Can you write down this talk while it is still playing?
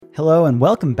Hello and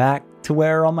welcome back to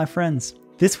Where Are All My Friends?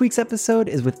 This week's episode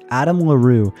is with Adam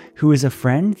LaRue, who is a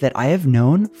friend that I have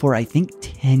known for I think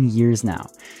 10 years now.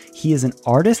 He is an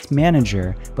artist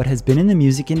manager, but has been in the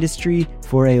music industry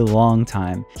for a long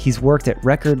time. He's worked at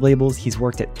record labels, he's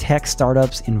worked at tech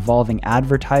startups involving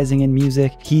advertising and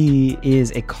music. He is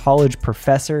a college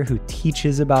professor who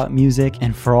teaches about music,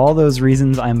 and for all those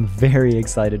reasons, I'm very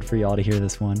excited for y'all to hear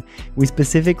this one. We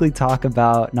specifically talk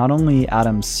about not only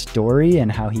Adam's story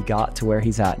and how he got to where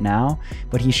he's at now,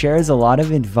 but he shares a lot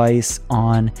of advice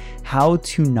on how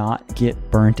to not get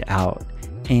burnt out.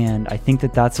 And I think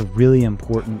that that's a really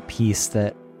important piece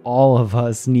that all of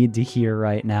us need to hear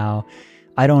right now.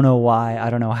 I don't know why, I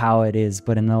don't know how it is,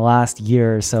 but in the last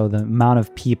year or so, the amount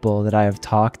of people that I have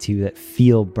talked to that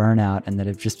feel burnout and that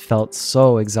have just felt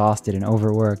so exhausted and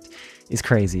overworked is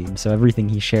crazy. So everything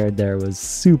he shared there was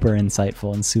super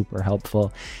insightful and super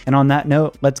helpful. And on that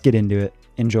note, let's get into it.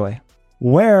 Enjoy.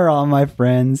 Where are all my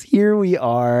friends? Here we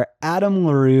are, Adam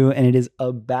LaRue, and it is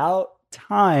about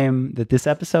time that this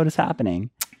episode is happening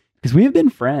because we have been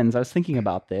friends. I was thinking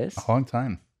about this a long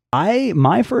time.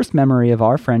 My first memory of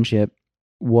our friendship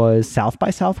was South by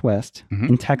Southwest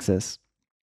in Texas,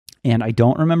 and I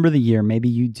don't remember the year. Maybe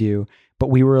you do, but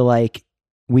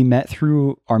we met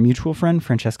through our mutual friend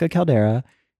Francesca Caldera,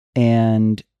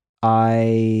 and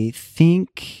I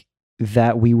think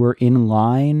that we were in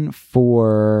line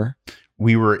for.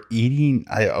 We were eating.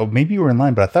 Maybe we were in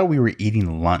line, but I thought we were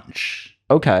eating lunch.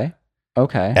 Okay.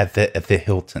 At the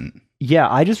Hilton. Yeah,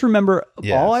 I just remember,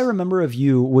 Yes. All I remember of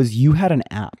you was you had an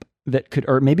app that could,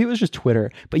 or maybe it was just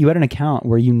Twitter, but you had an account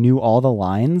where you knew all the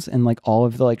lines and like all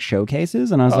of the like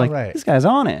showcases. And I was right. This guy's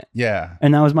on it. Yeah.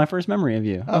 And that was my first memory of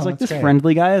you. I was like, this great.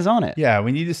 friendly guy is on it. Yeah,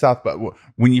 when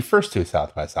you first do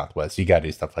South by Southwest, you got to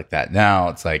do stuff like that. Now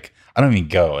it's like, I don't even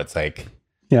go. It's like,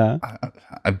 Yeah.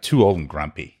 I'm too old and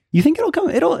grumpy. You think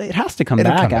it has to come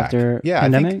back after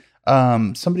pandemic? I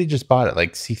think somebody just bought it,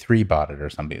 like C3 bought it or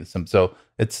something. So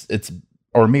it's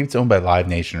or maybe it's owned by Live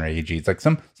Nation or AG. It's like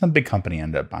some big company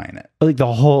ended up buying it. Like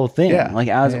the whole thing. Yeah.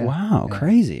 Wow,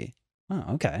 crazy. Oh,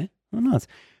 okay. Oh, nuts.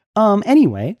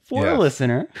 Anyway, for a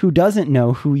listener who doesn't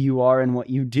know who you are and what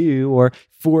you do, or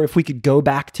for if we could go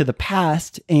back to the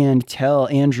past and tell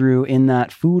Andrew in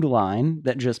that food line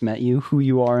that just met you who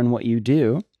you are and what you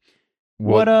do,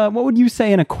 what would you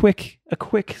say in a quick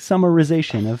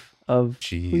summarization of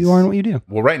who you are and what you do?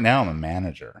 Well, right now I'm a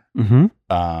manager. Mm-hmm.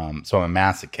 So I'm a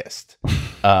masochist.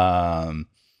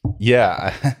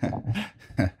 Yeah,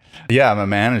 I'm a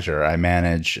manager. I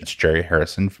manage Jerry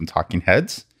Harrison from Talking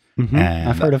Heads. Mm-hmm. And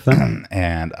I've heard of them.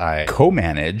 And I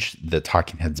co-manage the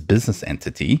Talking Heads business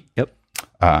entity. Yep.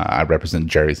 I represent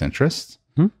Jerry's interests.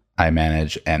 Mm-hmm. I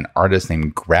manage an artist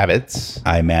named Gravitz.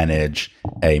 I manage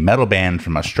a metal band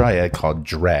from Australia called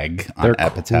Dreg on They're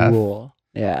Epitaph. cool.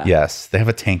 Yeah. Yes, they have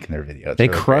a tank in their video. It's They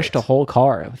really crushed great. a whole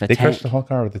car with a tank. Crushed the whole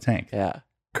car with a tank. Yeah.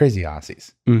 Crazy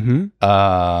Aussies.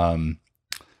 Mm-hmm.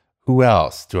 Who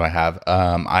else do I have?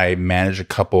 I manage a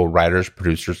couple writers,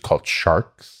 producers called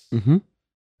Sharks. Mm-hmm.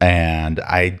 And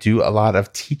I do a lot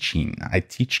of teaching. I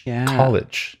teach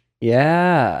college.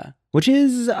 Yeah. Which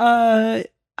is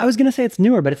I was gonna say it's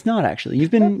newer, but it's not actually. You've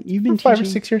been teaching 5 or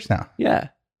 6 years now. Yeah.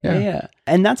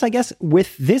 And that's, I guess,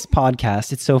 with this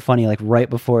podcast, it's so funny. Like right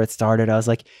before it started, I was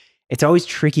like, it's always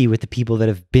tricky with the people that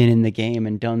have been in the game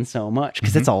and done so much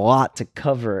because it's a lot to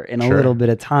cover in a little bit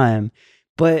of time.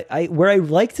 But where I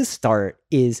like to start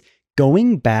is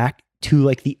going back to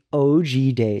like the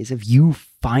OG days of you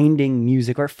finding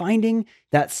music or finding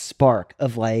that spark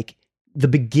of like the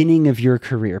beginning of your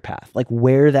career path, like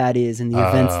where that is and the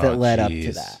events that led up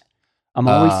to that. I'm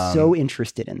always so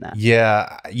interested in that.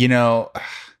 Yeah.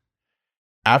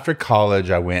 After college,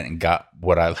 I went and got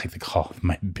what I like to call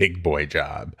my big boy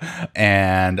job.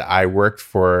 And I worked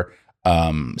for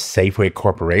Safeway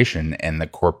Corporation in the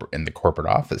corporate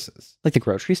offices. Like the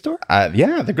grocery store?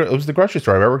 It was the grocery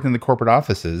store. I worked in the corporate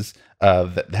offices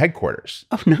of the headquarters.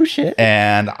 Oh, no shit.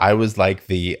 And I was like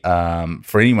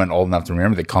for anyone old enough to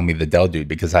remember, they call me the Dell Dude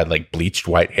because I had like bleached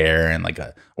white hair and like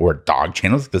a dog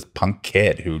chain. I was like this punk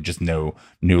kid who just knew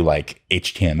like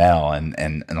HTML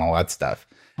and all that stuff.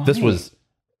 Oh, this was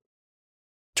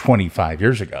 25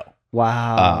 years ago.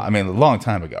 Wow. A long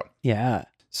time ago. Yeah.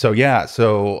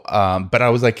 But I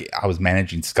was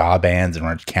managing ska bands in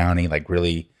Orange County, like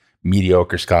really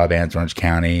mediocre ska bands in Orange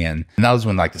County. And that was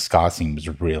when like the ska scene was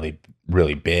really,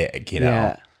 really big,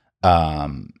 Yeah.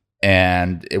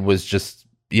 And it was just,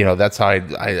 that's how I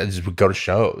just would go to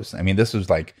shows. This was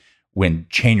like when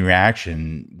Chain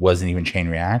Reaction wasn't even Chain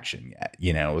Reaction yet,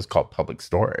 it was called Public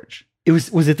Storage.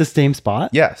 Was it the same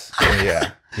spot? Yes.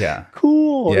 Yeah.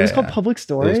 Cool. Yeah, It was called yeah. Public It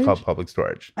Storage. was called Public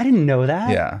Storage. I didn't know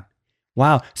that. Yeah.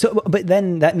 Wow. So, but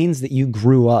then that means that you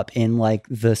grew up in like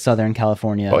the Southern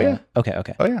California. Oh, yeah.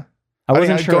 Okay. Oh yeah. I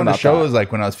wasn't I'd sure go to about shows that.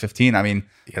 like when I was 15. I mean,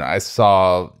 I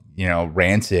saw,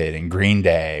 Rancid and Green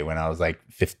Day when I was like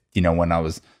 15, when I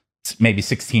was maybe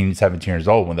 16, 17 years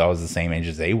old, when I was the same age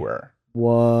as they were.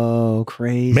 Whoa,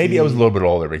 crazy. Maybe I was a little bit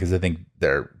older because I think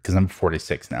because I'm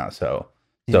 46 now. So,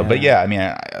 but yeah, I mean,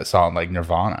 I saw like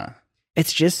Nirvana.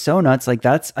 It's just so nuts. Like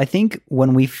I think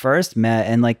when we first met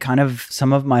and like kind of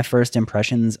some of my first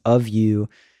impressions of you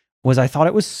was I thought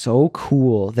it was so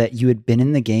cool that you had been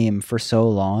in the game for so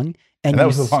long. And that you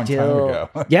was a long time still-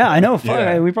 ago. Yeah, I know. Fuck,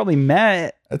 Yeah. we probably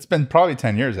met. It's been probably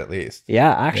 10 years at least.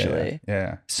 Yeah, actually.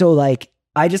 Yeah. So like,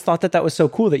 I just thought that was so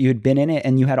cool that you had been in it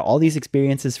and you had all these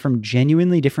experiences from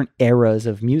genuinely different eras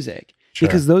of music. Sure.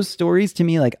 Because those stories to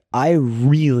me, like I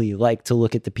really like to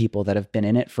look at the people that have been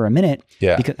in it for a minute.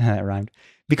 Yeah. Because that rhymed.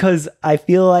 Because I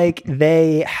feel like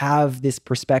they have this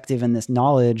perspective and this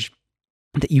knowledge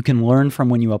that you can learn from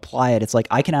when you apply it. It's like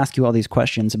I can ask you all these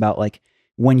questions about like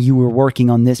when you were working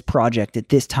on this project at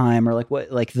this time, or like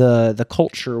what like the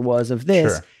culture was of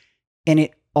this. Sure. And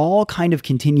it all kind of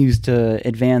continues to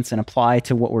advance and apply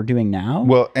to what we're doing now.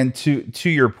 Well, and to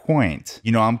your point,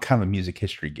 I'm kind of a music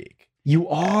history geek. You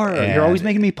are. And- You're always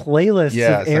making me playlists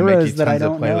Yes, of I make you eras that I tons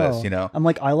of don't playlists, know. I'm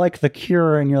like, I like The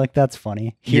Cure, and you're like, that's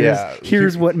funny. Here's Here-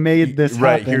 what made this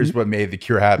right. happen. Here's what made The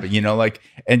Cure happen.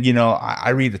 I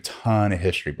read a ton of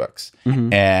history books,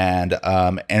 Mhm. and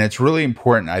it's really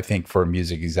important, I think, for a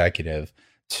music executive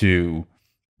to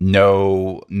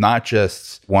know not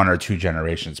just one or two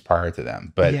generations prior to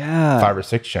them, but Yeah. 5 or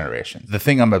 6 generations. The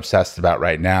thing I'm obsessed about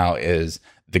right now is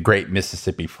the Great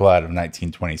Mississippi Flood of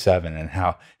 1927, and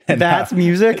how That's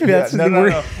music. Yeah, That's no, the no, word.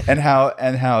 no. And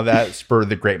how that spurred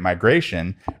the Great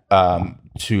Migration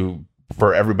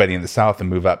for everybody in the South to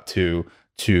move up to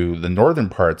the northern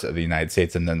parts of the United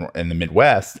States and then in the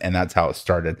Midwest, and that's how it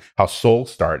started. How soul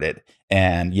started,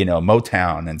 and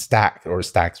Motown and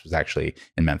Stax was actually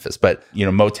in Memphis, but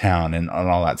Motown and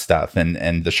all that stuff,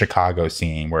 and the Chicago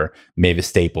scene where Mavis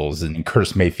Staples and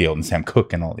Curtis Mayfield and Sam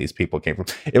Cooke and all these people came from.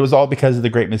 It was all because of the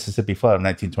Great Mississippi Flood of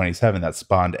 1927 that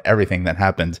spawned everything that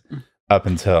happened up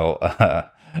until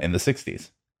in the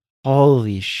 60s.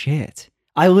 Holy shit.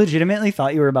 I legitimately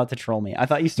thought you were about to troll me. I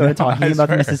thought you started No, talking I about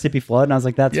the swear. Mississippi flood, and I was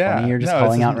like, that's funny. You're just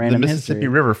calling out random The Mississippi history.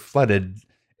 River flooded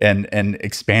and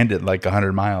expanded like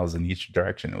 100 miles in each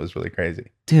direction. It was really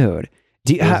crazy. Dude.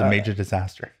 It was a major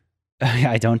disaster.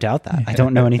 I don't doubt that. I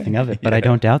don't know anything of it, but I Yeah.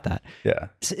 don't doubt that. Yeah.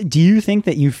 So do you think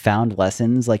that you've found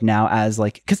lessons like now as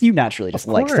like, because you naturally just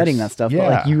like course. studying that stuff, but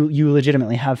like Yeah. you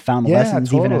legitimately have found Yeah,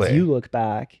 lessons even as totally. you look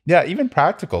back. Yeah, even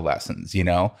practical lessons, when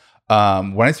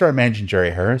I started managing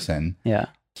Jerry Harrison, Yeah.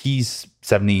 he's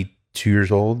 72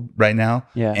 years old right now.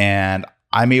 Yeah. And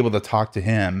I'm able to talk to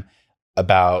him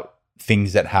about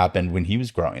things that happened when he was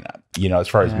growing up, as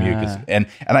far as music is, and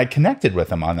I connected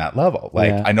with him on that level. Like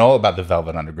Yeah. I know about the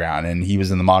Velvet Underground, and he was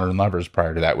in the Modern Lovers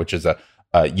prior to that, which is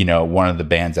one of the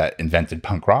bands that invented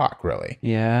punk rock, really.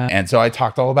 Yeah. And so I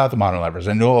talked all about the Modern Lovers.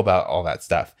 I know about all that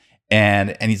stuff.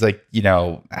 And he's like,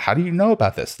 how do you know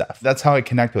about this stuff? That's how I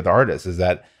connect with artists, is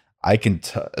that I can,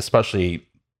 especially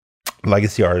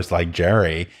legacy artists like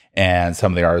Jerry and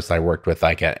some of the artists I worked with,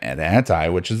 like at Anti,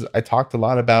 which is, I talked a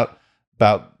lot about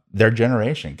their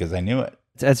generation because I knew it.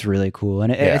 That's really cool.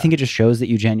 And I Yeah. think it just shows that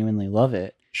you genuinely love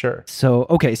it. Sure. So,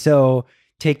 okay. So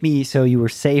take me, so you were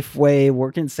Safeway,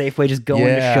 working Safeway, just going to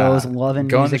Yeah. shows, loving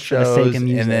Going to music for the sake shows, of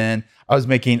music. and then I was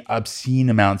making obscene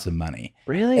amounts of money.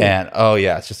 Really? And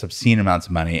it's just obscene amounts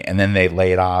of money. And then they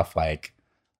laid off like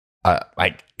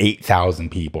 8,000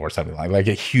 people or something, like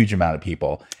a huge amount of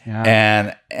people.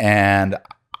 Yeah. And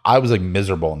I was like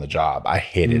miserable in the job. I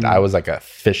hated it. I was like a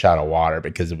fish out of water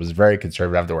because it was very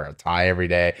conservative. I have to wear a tie every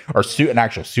day, or an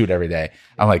actual suit every day.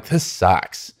 I'm like, this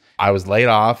sucks. I was laid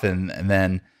off, and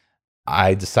then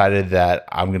I decided that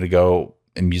I'm going to go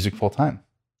in music full time.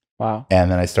 Wow. And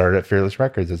then I started at Fearless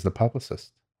Records as the publicist.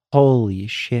 Holy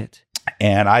shit.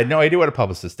 And I had no idea what a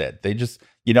publicist did. They just,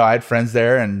 I had friends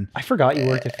there, and I forgot you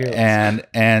worked at Fearless.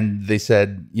 and they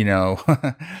said, we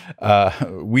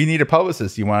need a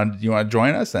publicist. You want to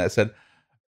join us? And I said,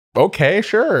 okay,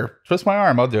 sure. Twist my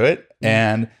arm, I'll do it.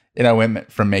 And I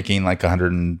went from making like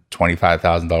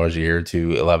 $125,000 a year to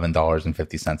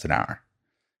 $11.50 an hour.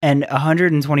 And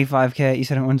 125K, you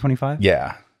said 125?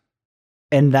 Yeah.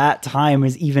 And that time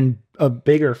is even a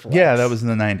bigger flex. Yeah, that was in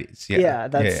the 90s. Yeah.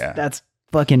 That's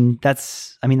fucking,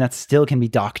 I mean, that still can be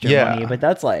doctor Yeah. money, but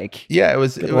that's like, Yeah, it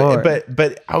was, Good Lord.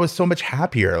 but I was so much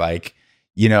happier. Like,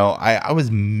 I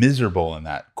was miserable in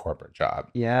that corporate job.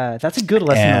 Yeah, that's a good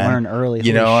lesson to learn early.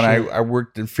 I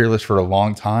worked at Fearless for a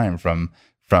long time from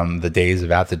the days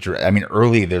of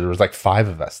early there was like 5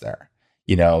 of us there.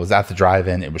 It was at the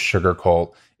drive-in. It was Sugar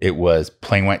Cult. It was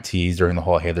Plain White Tees during the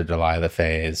whole Hey There Delilah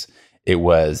phase. It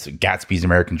was Gatsby's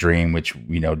American Dream, which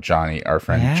Johnny, our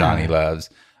friend Johnny, loves,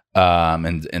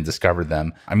 and discovered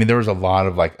them. I mean, there was a lot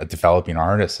of like developing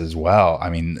artists as well. I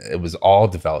mean, it was all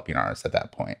developing artists at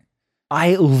that point.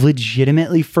 I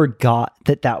legitimately forgot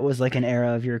that was like an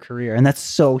era of your career, and that's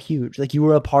so huge. Like you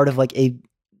were a part of like a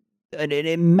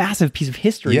massive piece of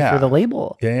history for the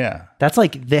label. Yeah. That's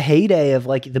like the heyday of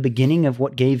like the beginning of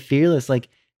what gave Fearless like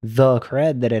the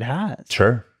cred that it has.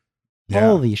 Sure. Yeah.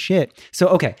 Holy shit.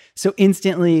 So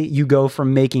instantly you go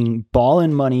from making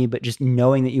ballin' money, but just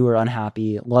knowing that you were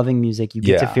unhappy, loving music, you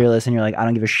get to Fearless and you're like, I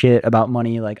don't give a shit about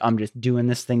money. Like I'm just doing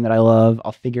this thing that I love.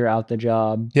 I'll figure out the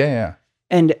job. Yeah.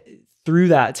 And through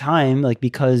that time, like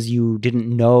because you didn't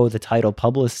know the title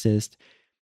publicist,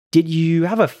 did you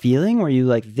have a feeling where you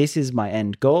like, this is my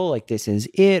end goal? Like this is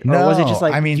it? Or was it just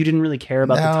like, you didn't really care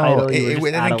about the title? I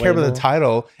didn't care about the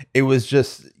title. It was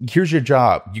just, here's your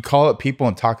job. You call up people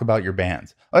and talk about your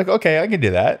bands. Like, okay, I can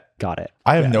do that. Got it.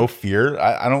 I have no fear.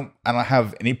 I don't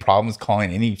have any problems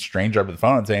calling any stranger up the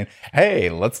phone and saying, hey,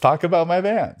 let's talk about my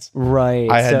bands. Right.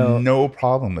 I had no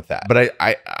problem with that. But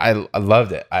I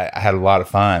loved it. I had a lot of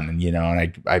fun,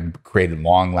 and I created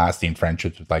long lasting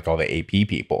friendships with like all the AP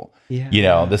people.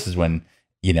 Yeah. This is when,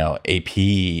 AP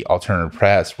Alternative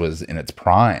Press was in its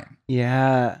prime.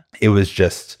 Yeah. It was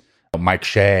just Mike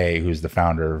Shea, who's the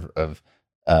founder of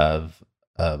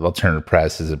Alternative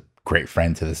Press, is a great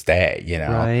friend to this day.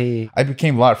 Right. I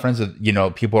became a lot of friends with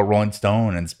people at Rolling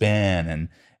Stone and Spin and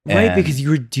right, because you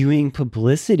were doing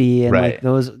publicity and like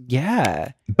those.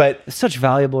 But such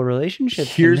valuable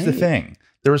relationships. Here's the thing: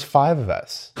 there was 5 of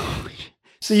us.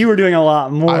 So you were doing a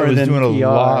lot more. I was than doing PR. a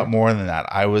lot more than that.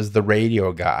 I was the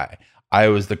radio guy. I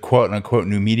was the quote unquote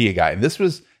new media guy. This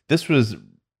was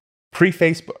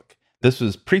pre-Facebook. This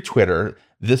was pre-Twitter.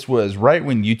 This was right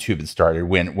when YouTube had started,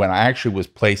 when I actually was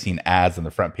placing ads on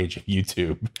the front page of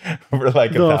YouTube for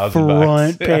like $1,000. The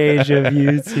front page of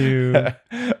YouTube.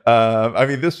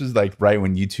 This was like right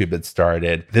when YouTube had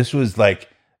started. This was like,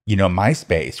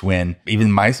 MySpace, when even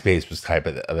MySpace was type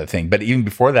of a thing. But even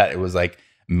before that, it was like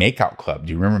Makeout Club.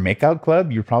 Do you remember Makeout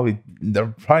Club? There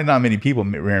were probably not many people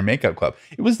remember Makeout Club.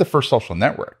 It was the first social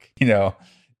network.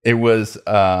 It was,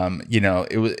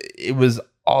 it was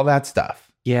all that stuff.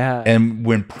 Yeah. And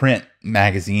when print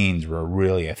magazines were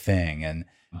really a thing.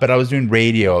 But I was doing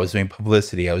radio, I was doing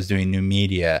publicity, I was doing new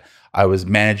media. I was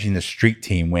managing the street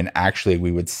team when actually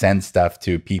we would send stuff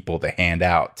to people to hand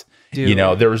out. Dude.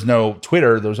 There was no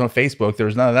Twitter, there was no Facebook, there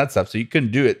was none of that stuff. So you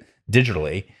couldn't do it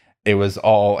digitally. It was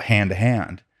all hand to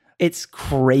hand. It's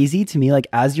crazy to me. Like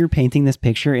as you're painting this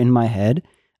picture in my head,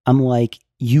 I'm like,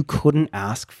 you couldn't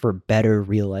ask for better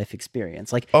real life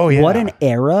experience. Like, what an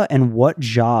era and what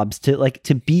jobs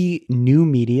to be new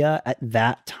media at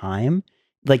that time,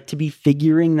 like to be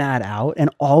figuring that out and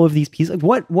all of these pieces.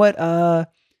 Like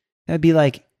that'd be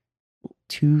like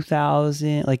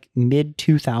 2000, like mid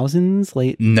 2000s,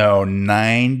 late. No,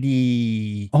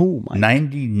 90. Oh my.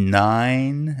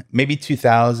 99, maybe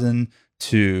 2000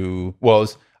 to,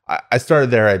 I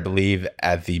started there, I believe,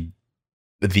 at the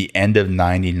end of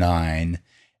 99.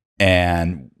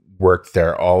 And worked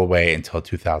there all the way until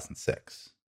 2006.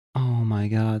 Oh my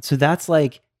God. So that's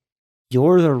like,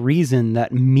 you're the reason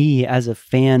that me as a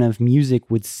fan of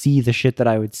music would see the shit that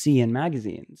I would see in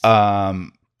magazines.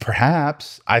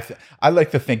 Perhaps. I like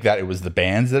to think that it was the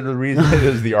bands that were the reason. It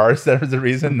was the artists that was the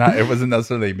reason. It wasn't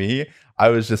necessarily me. I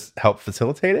was just help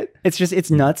facilitate it.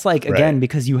 It's nuts. Like, again,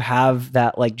 because you have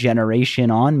that like generation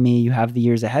on me, you have the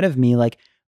years ahead of me. Like,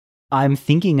 I'm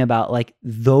thinking about like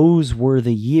those were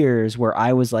the years where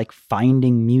I was like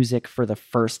finding music for the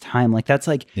first time. Like that's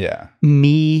like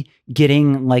me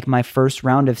getting like my first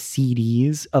round of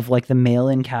CDs of like the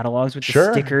mail-in catalogs with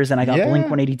the stickers, and I got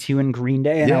Blink-182 and Green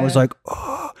Day, and I was like,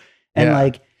 oh, and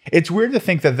like it's weird to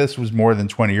think that this was more than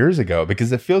 20 years ago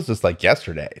because it feels just like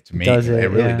yesterday to me. It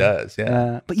really does.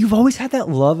 Yeah. But you've always had that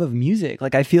love of music.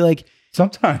 Like I feel like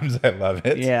sometimes I love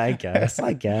it. Yeah, I guess.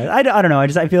 I don't know.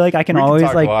 I feel like I can always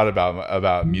talk like a lot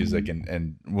about music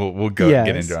and we'll get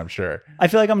into it, I'm sure. I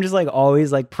feel like I'm just like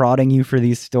always like prodding you for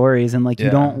these stories, and like you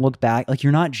don't look back, like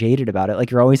you're not jaded about it. Like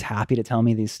you're always happy to tell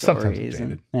me these stories.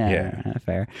 Sometimes and,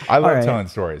 fair. I love telling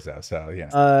stories though. So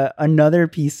yeah. Another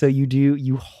piece. So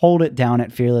you hold it down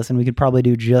at Fearless, and we could probably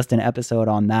do just an episode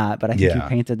on that, but I think you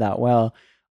painted that well.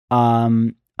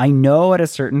 I know at a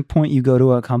certain point you go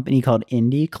to a company called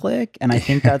Indie Click, and I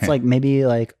think that's like maybe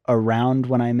like around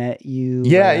when I met you.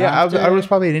 Yeah, right yeah. after. I was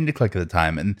probably at Indie Click at the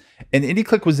time, and Indie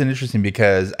Click was interesting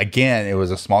because again, it was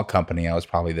a small company. I was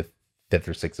probably the fifth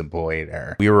or sixth employee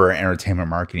there. We were an entertainment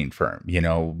marketing firm. You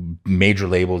know, major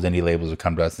labels, indie labels would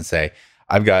come to us and say,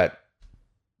 "I've got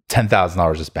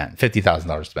 $10,000 to spend,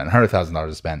 $50,000 to spend, $100,000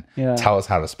 to spend. Yeah. Tell us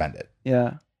how to spend it."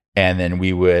 Yeah. And then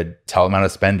we would tell them how to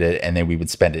spend it, and then we would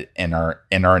spend it in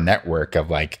our network of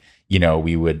like, you know,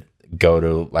 we would go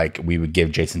to like, we would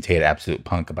give Jason Tate Absolute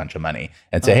Punk a bunch of money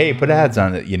and say, hey, put ads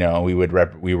on it. You know, we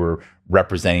were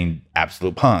representing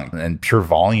Absolute Punk and Pure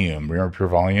Volume. Remember Pure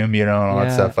Volume, you know, and all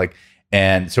that stuff. Like,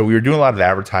 and so we were doing a lot of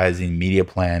advertising, media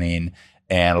planning,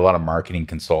 and a lot of marketing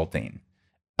consulting.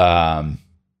 And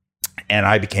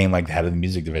I became like the head of the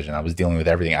music division. I was dealing with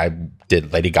everything. I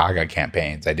did Lady Gaga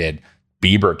campaigns. I did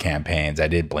Bieber campaigns. I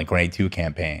did Blink-182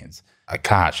 campaigns.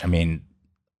 Gosh, I mean,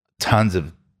 tons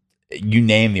of, you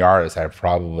name the artist, I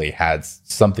probably had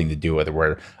something to do with it,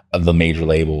 where the major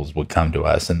labels would come to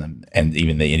us and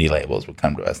even the indie labels would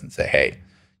come to us and say, hey,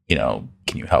 you know,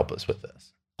 can you help us with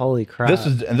this? Holy crap.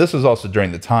 This was also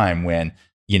during the time when,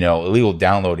 you know, illegal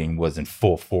downloading was in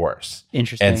full force.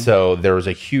 Interesting. And so there was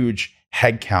a huge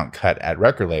headcount cut at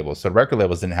record labels. So record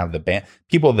labels didn't have the band,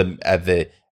 people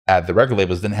at the record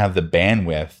labels didn't have the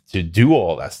bandwidth to do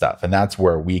all that stuff. And that's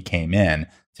where we came in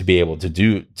to be able to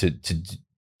do,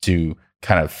 to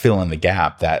kind of fill in the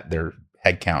gap that their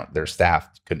headcount, their staff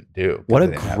couldn't do. What a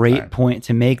great point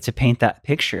to make to paint that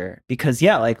picture. Because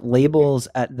yeah, like labels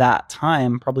at that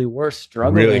time probably were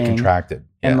struggling. Really contracted.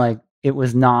 And like, it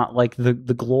was not like the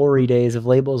glory days of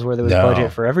labels where there was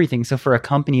budget for everything. So for a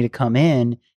company to come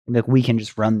in and be like, we can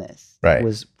just run this. Right.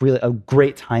 Was really a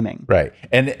great timing. Right.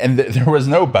 And there was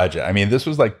no budget. I mean, this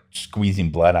was like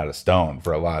squeezing blood out of stone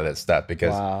for a lot of that stuff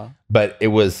because, but it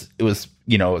was,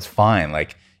 you know, it was fine.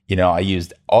 Like, you know, I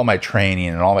used all my training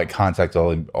and all my contacts,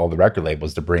 all the record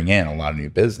labels to bring in a lot of new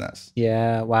business.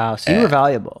 Yeah. Wow. So you were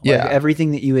valuable. Yeah. Like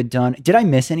everything that you had done. Did I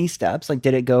miss any steps? Like,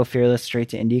 did it go Fearless straight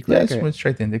to Indie Click? Yeah, it went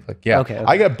straight to Indie Click. Yeah. Okay.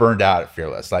 I got burned out at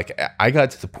Fearless. Like I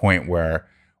got to the point where,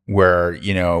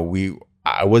 you know,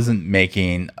 I wasn't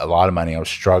making a lot of money. I was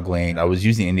struggling. I was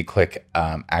using Indie Click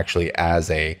actually as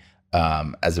a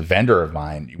vendor of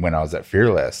mine when I was at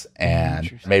Fearless,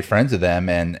 and made friends with them.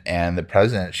 And the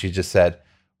president, she just said,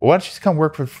 well, why don't you just come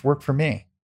work for me?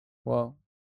 Whoa.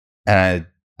 And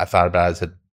I thought about it. I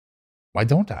said, why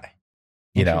don't I?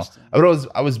 You know,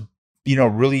 I was, you know,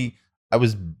 really, I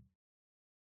was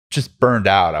just burned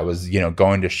out. I was, you know,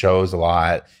 going to shows a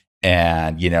lot.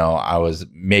 And, you know, I was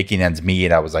making ends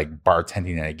meet. I was like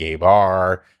bartending at a gay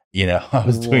bar. You know, I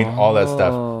was doing all that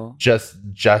stuff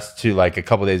just to like a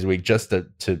couple days a week, just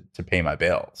to pay my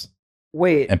bills.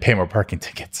 Wait. And pay more parking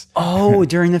tickets. Oh,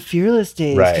 during the Fearless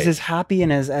days. Right. Because as happy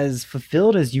and as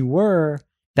fulfilled as you were,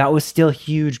 that was still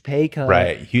huge pay cut.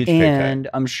 Right. Huge pay cut. And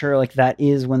I'm sure like that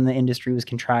is when the industry was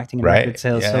contracting in record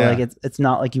sales. Yeah, so like it's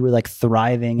not like you were like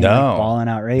thriving and like balling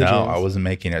outrageous. No, I wasn't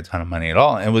making a ton of money at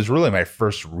all. And it was really my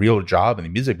first real job in the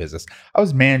music business. I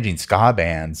was managing ska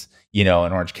bands, you know,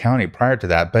 in Orange County prior to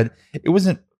that, but it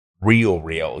wasn't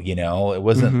real, you know. It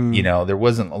wasn't, you know, there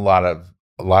wasn't a lot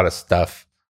of stuff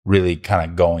really kind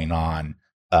of going on.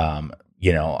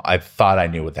 You know, I thought I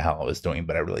knew what the hell I was doing,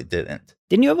 but I really didn't.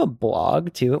 Didn't you have a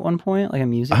blog too at one point, like a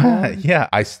music blog? Yeah,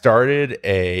 I started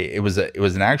it was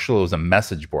a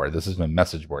message board. This is when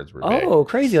message boards were big. Oh,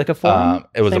 crazy! Like a forum.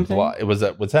 It was a blog. It was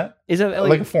what's that? Is it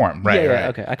like a forum? Right. Yeah, right.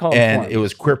 Okay, I call it. And it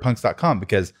was queerpunks.com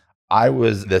because I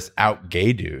was this out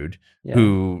gay dude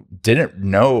who didn't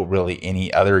know really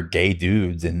any other gay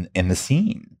dudes in the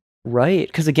scene. Right.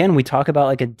 Because again, we talk about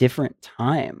like a different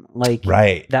time. Like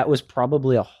that was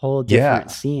probably a whole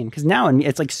different scene. Because now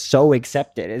it's like so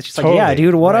accepted. It's just like, yeah,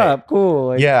 dude, what up? Cool.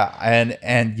 Like, yeah.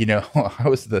 And you know, I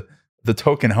was the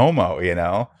token homo, you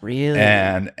know? Really?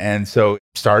 And so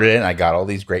started it and I got all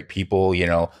these great people, you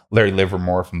know, Larry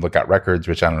Livermore from Lookout Records,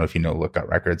 which I don't know if you know Lookout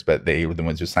Records, but they were the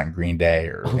ones who signed Green Day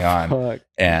early on.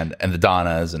 And the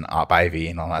Donnas and Op Ivy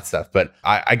and all that stuff. But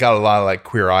I got a lot of like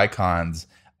queer icons.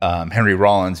 Henry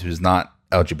Rollins, who's not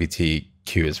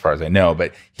LGBTQ as far as I know,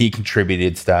 but he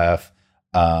contributed stuff,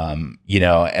 you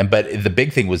know, but the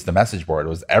big thing was the message board. It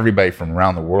was everybody from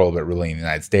around the world, but really in the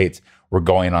United States, were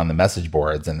going on the message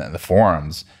boards and the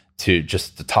forums to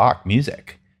talk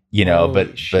music, you know,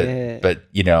 but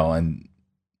you know,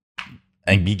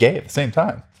 and be gay at the same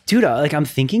time. Dude, like I'm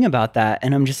thinking about that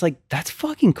and I'm just like, that's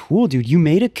fucking cool, dude. You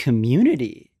made a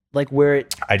community. Like where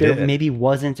there maybe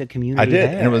wasn't a community. I did.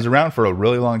 there. And it was around for a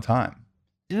really long time.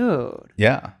 Dude.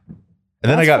 Yeah. And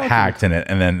then I got hacked in it.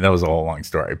 And then that was a whole long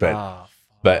story. But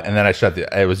But and then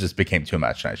it was just became too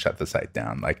much, and I shut the site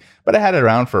down. Like, but I had it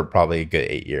around for probably a good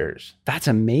 8 years. That's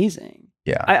amazing.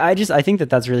 Yeah, I think that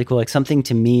that's really cool. Like something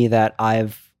to me that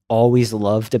I've always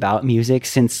loved about music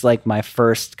since like my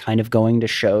first kind of going to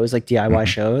shows, like DIY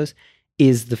shows,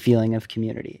 is the feeling of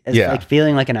community. It's like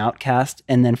feeling like an outcast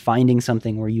and then finding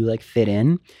something where you like fit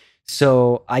in.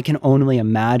 So I can only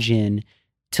imagine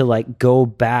to like go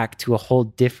back to a whole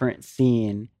different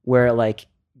scene where like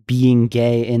being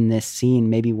gay in this scene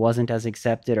maybe wasn't as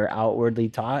accepted or outwardly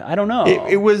taught. I don't know.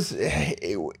 It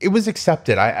was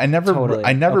accepted. I never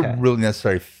really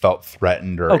necessarily felt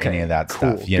threatened or any of that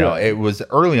stuff. You know, it was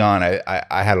early on.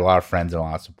 I had a lot of friends and a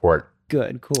lot of support.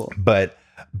 Good, cool. But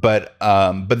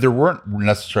there weren't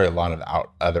necessarily a lot of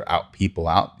other people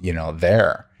out, you know,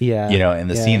 there. Yeah. You know, in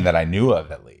the scene that I knew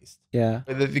of, at least. Yeah.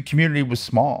 The community was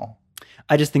small.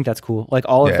 I just think that's cool. Like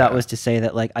all of that was to say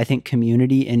that like I think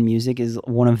community in music is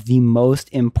one of the most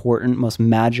important, most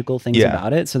magical things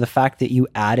about it. So the fact that you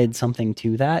added something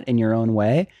to that in your own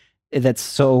way that's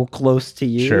so close to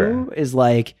you is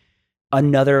like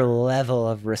another level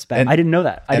of respect. I didn't know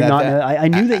that. I did not know. I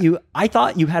knew that I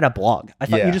thought you had a blog. I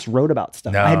thought you just wrote about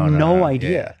stuff. I had no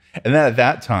idea. Yeah. And then at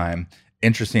that time,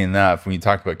 interesting enough, when you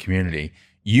talk about community,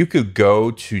 you could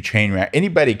go to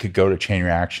anybody could go to Chain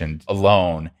Reaction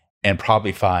alone and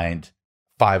probably find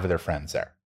 5 of their friends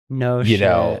there. No shit. You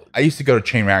know, I used to go to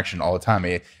Chain Reaction all the time,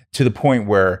 to the point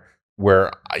where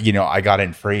you know, I got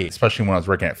in free, especially when I was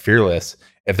working at Fearless.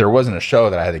 If there wasn't a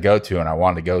show that I had to go to and I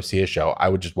wanted to go see a show, I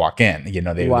would just walk in. You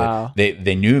know,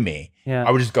 they knew me. Yeah.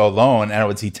 I would just go alone and I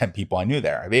would see 10 people I knew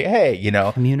there. I'd be, hey, you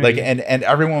know, community. Like, and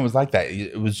everyone was like that.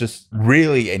 It was just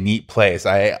really a neat place.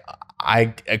 I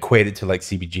equated to like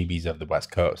CBGBs of the West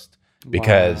Coast.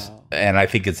 Because and I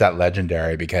think it's that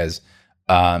legendary because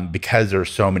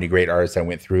there's so many great artists that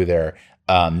went through there,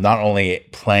 not only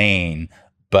playing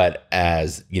but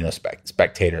as, you know,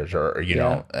 spectators or you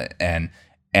know,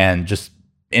 and just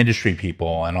industry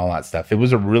people and all that stuff. It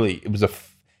was a really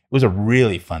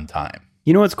fun time.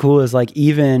 You know what's cool is like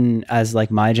even as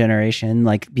like my generation,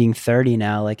 like being 30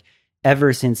 now, like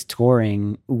ever since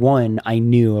touring, I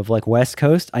knew of like West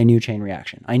Coast, I knew Chain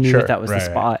Reaction. I knew that was the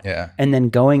spot. Yeah. And then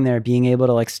going there, being able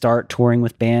to like start touring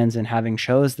with bands and having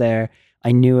shows there,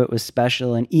 I knew it was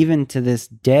special. And even to this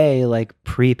day, like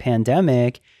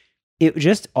pre-pandemic, it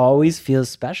just always feels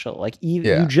special. Like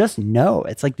you just know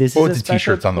it's like this is a special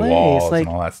t-shirts on the walls and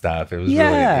all that stuff. It was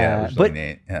really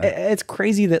neat. Yeah. It's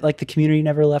crazy that like the community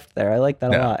never left there. I like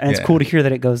that a lot. And it's cool to hear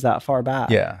that it goes that far back.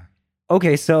 Yeah.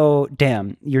 Okay, so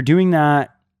damn, you're doing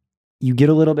that. You get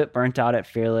a little bit burnt out at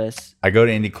Fearless. I go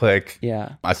to Indie Click.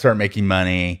 Yeah. I start making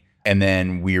money, and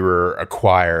then we were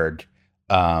acquired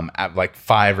at like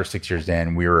 5 or 6 years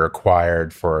in. We were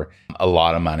acquired for a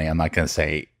lot of money. I'm not going to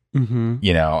say,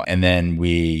 you know, and then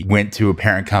we went to a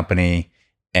parent company,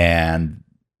 and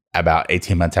about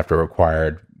 18 months after we're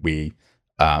acquired, they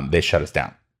shut us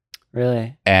down.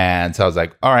 Really? And so I was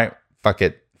like, all right, fuck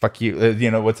it. Fuck you. You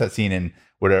know, what's that scene in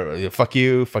whatever? Fuck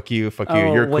you. Oh,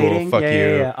 You're Waiting? cool. Fuck you.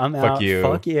 Yeah. I'm fuck out. you.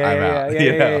 Fuck yeah. I'm out.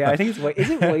 Yeah. I think it's is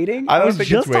it Waiting? I was think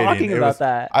just it's Waiting. talking about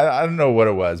that. I don't know what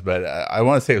it was, but I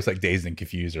want to say it was like Dazed and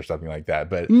Confused or something like that.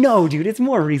 But no, dude, it's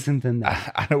more recent than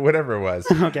that. I don't, whatever it was.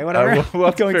 Okay, whatever. We'll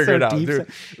have to Going figure so it out. deep.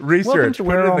 Research. Welcome to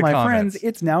Where Are All My comments. Friends?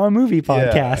 It's now a movie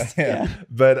podcast. Yeah.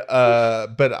 But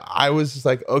I was just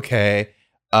like, okay,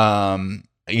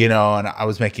 you know, and I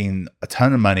was making a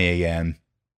ton of money again,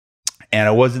 and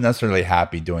I wasn't necessarily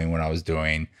happy doing what I was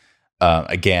doing.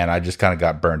 Again, I just kind of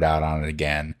got burned out on it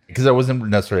again because I wasn't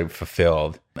necessarily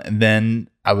fulfilled. And then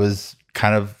I was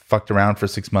kind of fucked around for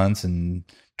 6 months and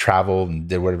traveled and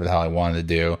did whatever the hell I wanted to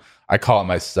do. I call it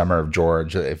my summer of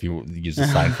George, if you use the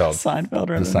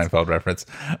Seinfeld reference.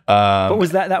 But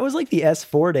was that was like the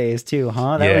S4 days too,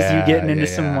 huh? That was you getting into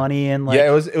some money and like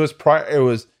it was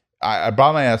prior. I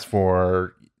bought my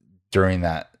S4 during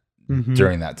that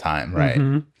time,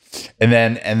 right? And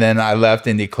then I left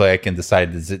Indie Click and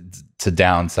decided to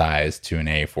downsize to an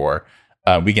A4.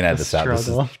 We can edit this out. This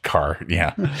is car.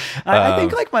 Yeah. I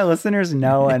think like my listeners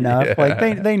know enough. Yeah.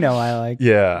 Like they know I like a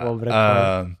little bit of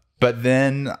car. But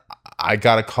then I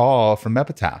got a call from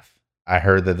Epitaph. I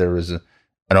heard that there was an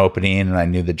opening, and I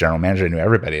knew the general manager. I knew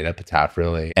everybody at Epitaph,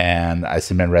 really. And I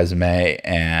submitted a resume,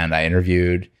 and I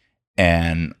interviewed,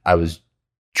 and I was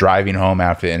driving home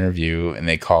after the interview, and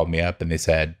they called me up, and they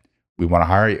said, "We want to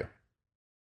hire you."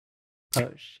 Oh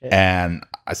shit! And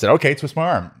I said, "Okay, twist my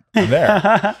arm. I'm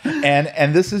there."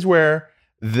 and this is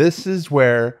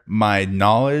where my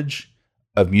knowledge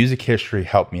of music history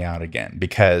helped me out again,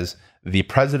 because the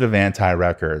president of Anti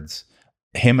Records,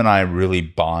 him and I really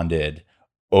bonded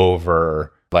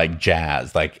over like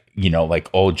jazz, like, like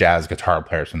old jazz guitar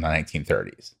players from the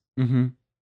 1930s. Mm-hmm.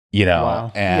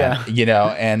 Wow.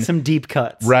 And some deep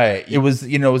cuts. Right. It was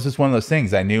just one of those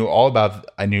things. I knew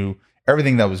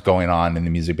everything that was going on in the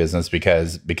music business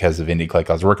because of Indie Click.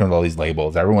 I was working with all these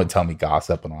labels. Everyone would tell me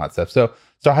gossip and all that stuff. So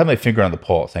I had my finger on the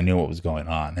pulse. I knew what was going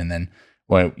on. And then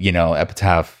when,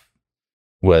 Epitaph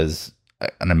was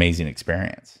an amazing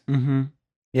experience. Mm-hmm.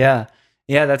 Yeah.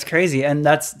 Yeah. That's crazy. And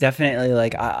that's definitely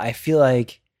like, I feel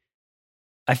like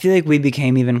we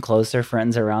became even closer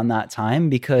friends around that time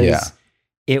because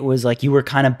it was like, you were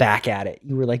kind of back at it.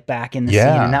 You were like back in the scene.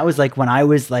 And that was like when I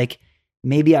was like,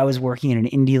 maybe I was working in an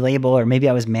indie label or maybe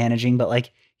I was managing, but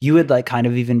like you had like kind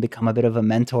of even become a bit of a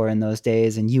mentor in those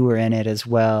days and you were in it as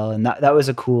well. And that was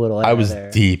a cool little I was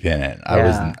there. Deep in it.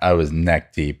 Yeah. I was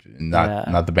neck deep,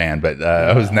 not the band, but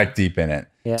I was neck deep in it.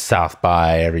 Yeah. South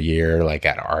by every year, like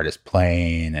at artists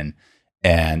playing and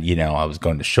I was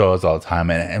going to shows all the time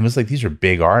and it was like, these are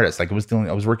big artists. Like I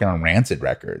was working on Rancid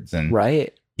records and,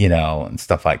 right. And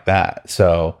stuff like that.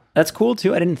 So that's cool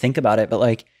too. I didn't think about it, but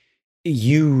like,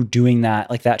 you doing that,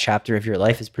 like that chapter of your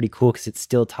life is pretty cool because it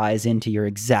still ties into your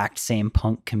exact same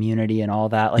punk community and all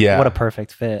that. Like, what a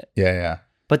perfect fit. Yeah, yeah.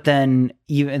 But then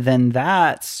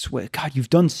that's God, you've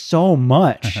done so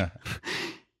much.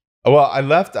 Well, I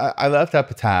left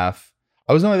Epitaph.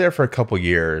 I was only there for a couple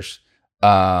years.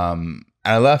 And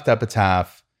I left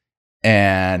Epitaph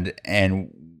and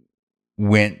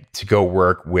went to go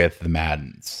work with the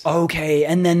Maddens. Okay,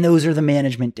 and then those are the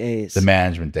management days.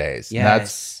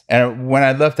 Yes. And when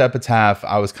I left Epitaph,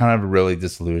 I was kind of really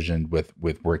disillusioned with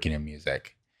working in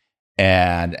music.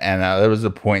 And there was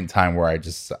a point in time where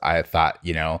I thought,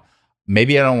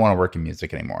 maybe I don't want to work in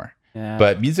music anymore. Yeah.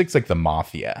 But music's like the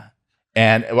mafia.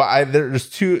 And there's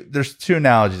two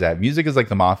analogies that music is like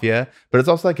the mafia, but it's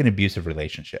also like an abusive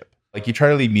relationship. Like you try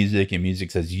to leave music and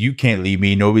music says, you can't leave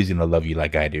me. Nobody's going to love you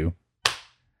like I do.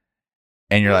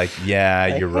 And you're like,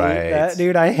 yeah, you're right. That,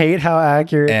 dude, I hate how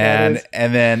accurate that is.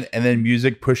 And then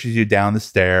music pushes you down the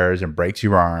stairs and breaks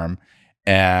your arm.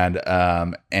 And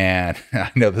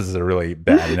I know this is a really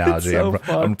bad analogy.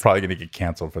 I'm probably going to get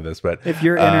canceled for this, but if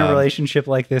you're in a relationship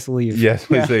like this, leave. Yes,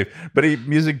 please leave. But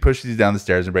music pushes you down the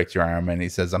stairs and breaks your arm. And he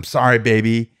says, I'm sorry,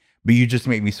 baby, but you just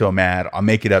make me so mad. I'll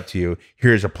make it up to you.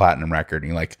 Here's a platinum record. And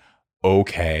you're like,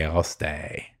 okay, I'll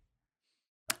stay.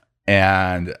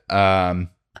 And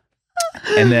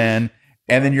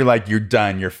then you're like, you're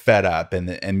done. You're fed up.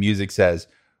 And music says,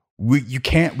 you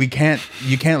can't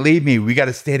leave me. We got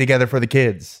to stay together for the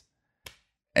kids.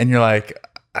 And you're like,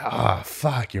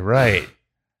 fuck, you're right.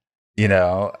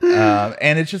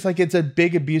 And it's just like, it's a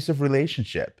big abusive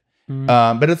relationship.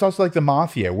 Mm. But it's also like the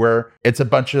mafia where it's a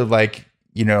bunch of like,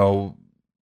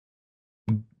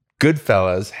 good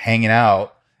fellas hanging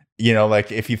out.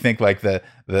 Like if you think like the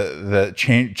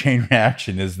chain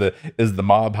reaction is the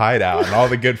mob hideout and all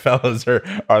the good fellas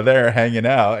are there hanging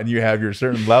out and you have your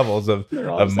certain levels of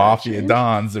mafia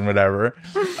dons and whatever.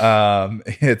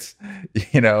 It's,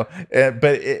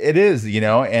 but it is,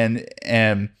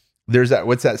 and there's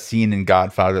what's that scene in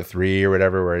Godfather 3 or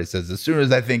whatever, where he says, as soon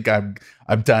as I think I'm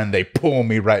done, they pull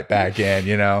me right back in,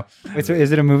 Wait, so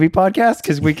is it a movie podcast?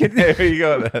 Cause we could, there you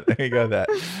go.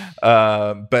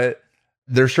 But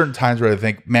there's certain times where I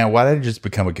think, man, why did I just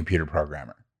become a computer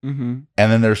programmer? Mm-hmm.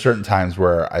 And then there's certain times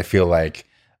where I feel like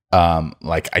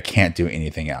I can't do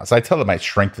anything else. I tell my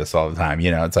shrink this all the time.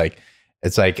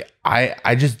 It's like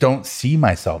I just don't see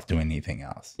myself doing anything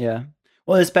else. Yeah.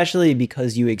 Well, especially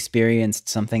because you experienced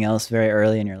something else very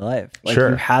early in your life. Like sure.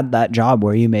 You had that job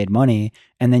where you made money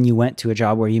and then you went to a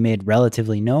job where you made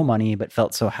relatively no money, but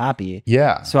felt so happy.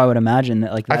 Yeah. So I would imagine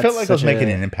that I felt like I was making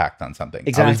an impact on something.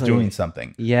 Exactly. I was doing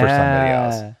something for somebody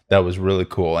else. That was really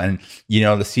cool. And,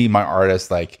 to see my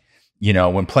artists, like,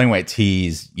 when Plain White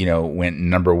T's, went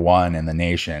 #1 in the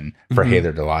nation for Hey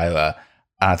There Delilah,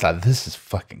 I thought, this is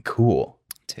fucking cool.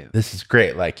 Too. This is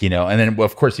great. Like, and then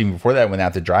of course, even before that, when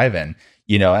At the Drive-In,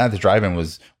 At the Drive-In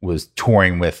was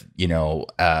touring with,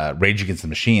 Rage Against the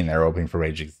Machine. They were opening for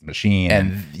Rage Against the Machine.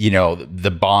 And,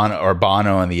 the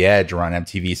Bono and The Edge were on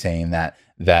MTV saying that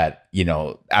At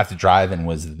the Drive-In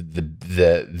was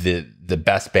the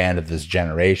best band of this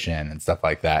generation and stuff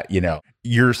like that.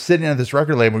 You're sitting at this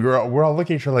record label, we're all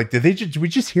looking at each other like, did we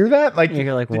just hear that? Like,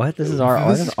 you're like, what? This is our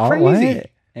artist? This is crazy. What?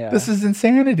 Yeah. This is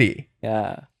insanity.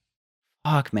 Yeah.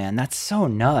 Fuck, man, that's so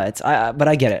nuts. But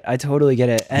I get it. I totally get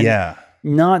it. And yeah.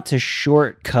 Not to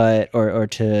shortcut or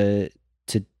to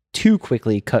too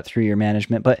quickly cut through your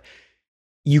management, but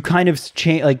you kind of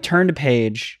turned a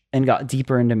page and got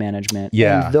deeper into management.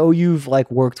 Yeah. And though you've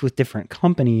worked with different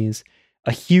companies,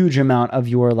 a huge amount of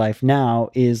your life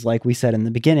now is, like we said in the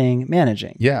beginning,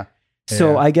 managing. Yeah.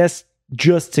 So Yeah. I guess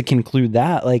just to conclude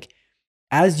that, like,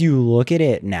 as you look at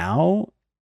it now,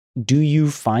 do you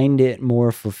find it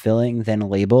more fulfilling than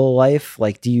label life?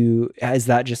 Like, is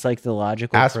that just like the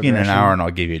logical Ask me in an progression? hour and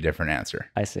I'll give you a different answer.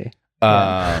 I see.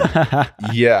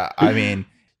 Yeah, I mean,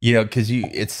 because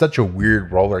it's such a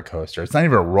weird roller coaster. It's not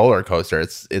even a roller coaster.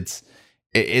 It's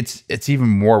even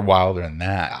more wilder than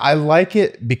that. I like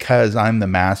it because I'm the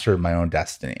master of my own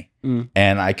destiny,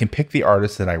 and I can pick the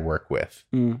artists that I work with,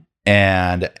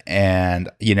 and I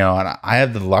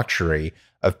have the luxury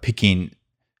of picking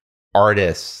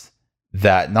artists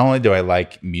that not only do I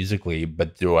like musically,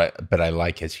 but I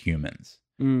like as humans.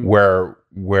 Where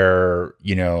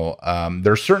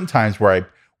there's certain times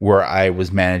where I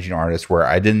was managing artists where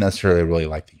I didn't necessarily really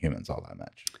like the humans all that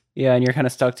much. Yeah, and you're kind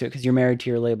of stuck to it because you're married to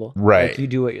your label, right? Like you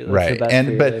do what's right, the best and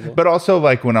for your but label. But also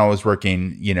like when I was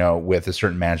working, with a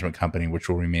certain management company, which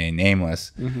will remain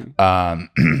nameless. But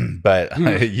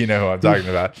you know who I'm talking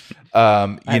about.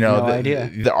 I have no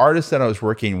idea. The artists that I was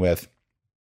working with,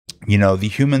 the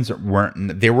humans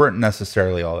weren't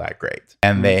necessarily all that great,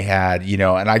 and they had,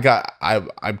 and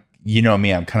I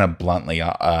me, I'm kind of bluntly,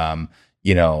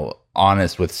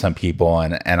 honest with some people,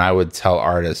 and I would tell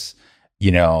artists,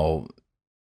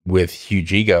 with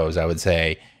huge egos, I would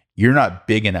say, you're not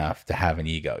big enough to have an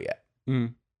ego yet.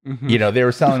 They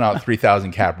were selling out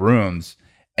 3,000 cap rooms,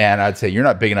 and I'd say, you're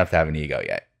not big enough to have an ego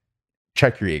yet.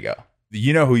 Check your ego.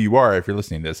 You know who you are if you're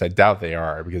listening to this. I doubt they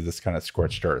are because it's kind of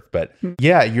scorched earth. But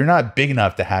yeah, you're not big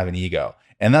enough to have an ego.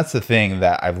 And that's the thing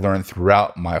that I've learned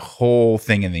throughout my whole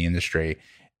thing in the industry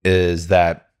is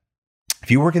that if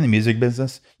you work in the music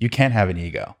business, you can't have an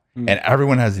ego. And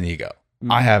everyone has an ego.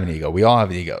 I have an ego. We all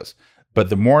have egos. But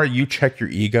the more you check your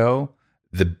ego,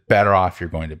 the better off you're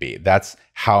going to be. That's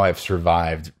how I've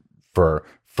survived for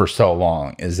so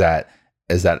long, is that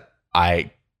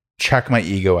I check my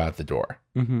ego out the door.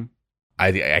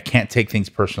 I can't take things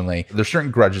personally. There's certain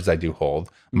grudges I do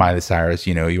hold. Miley Cyrus,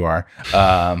 you know who you are.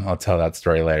 I'll tell that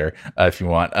story later if you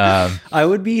want. I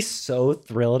would be so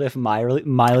thrilled if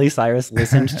Miley Cyrus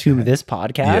listened to this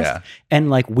podcast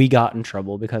and like we got in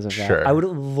trouble because of that. Sure. I would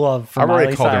love for I've already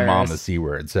Miley called Cyrus her mom the C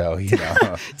word, so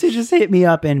to just hit me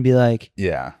up and be like,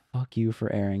 yeah, fuck you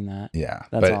for airing that. Yeah,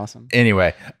 that's awesome.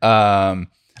 Anyway, but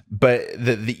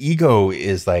the ego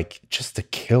is like just a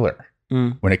killer.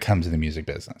 When it comes to the music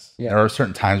business. There are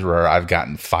certain times where I've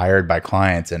gotten fired by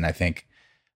clients and I think,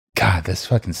 God, this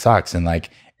fucking sucks. And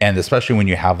especially when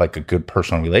you have like a good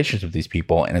personal relationship with these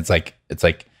people and it's like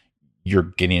you're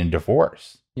getting a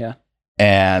divorce. Yeah.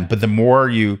 But the more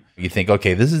you think,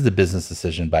 okay, this is the business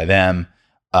decision by them.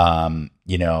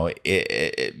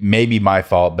 It may be my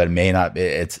fault, but it may not.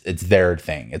 It's their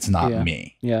thing. It's not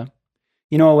me. Yeah.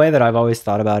 A way that I've always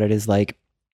thought about it is like,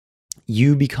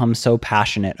 you become so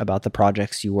passionate about the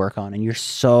projects you work on and you're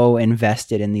so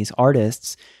invested in these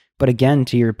artists. But again,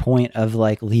 to your point of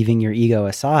like leaving your ego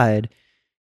aside,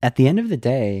 at the end of the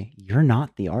day, you're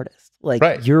not the artist.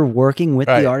 Like you're working with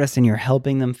the artist and you're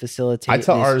helping them facilitate. I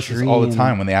tell artists this all the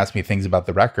time when they ask me things about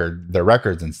their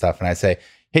records and stuff. And I say,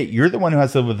 hey, you're the one who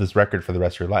has to live with this record for the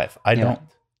rest of your life. I don't.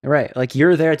 Right. Like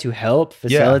you're there to help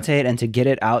facilitate and to get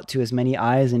it out to as many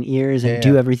eyes and ears and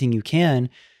do everything you can.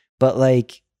 But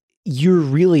like, you're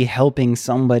really helping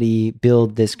somebody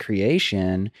build this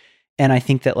creation. And I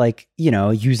think that like,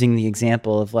 using the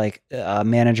example of like a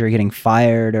manager getting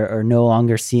fired or no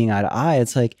longer seeing eye to eye,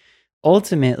 it's like,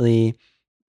 ultimately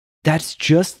that's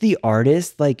just the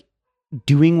artist, like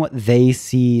doing what they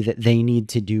see that they need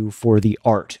to do for the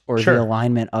art or the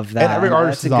alignment of that. And every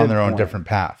artist is on their own different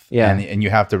path. Yeah. And you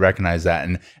have to recognize that.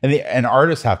 And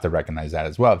artists have to recognize that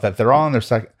as well, that they're all on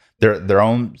their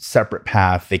own separate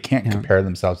path. They can't compare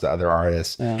themselves to other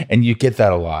artists. And you get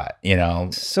that a lot,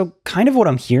 So kind of what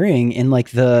I'm hearing in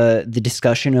like the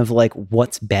discussion of like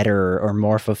what's better or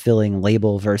more fulfilling,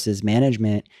 label versus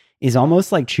management, is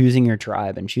almost like choosing your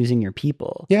tribe and choosing your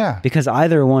people. Yeah. Because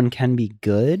either one can be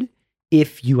good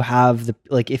if you have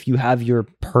your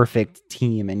perfect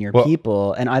team and your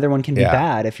people, and either one can be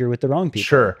bad if you're with the wrong people.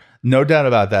 Sure. No doubt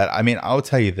about that. I mean, I'll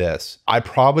tell you this. I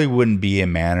probably wouldn't be a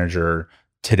manager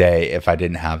today if I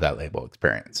didn't have that label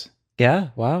experience. Yeah.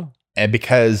 Wow. And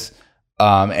because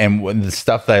and when the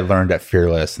stuff that I learned at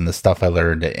Fearless and the stuff I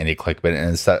learned at Indie Clickbait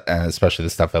and especially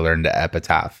the stuff I learned at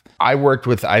Epitaph, I worked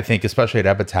with, I think, especially at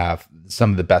Epitaph,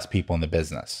 some of the best people in the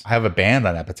business. I have a band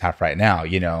on Epitaph right now,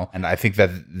 and I think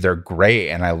that they're great,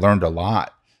 and I learned a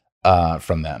lot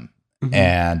from them.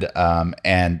 And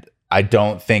I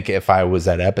don't think if I was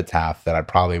at Epitaph that I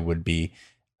probably would be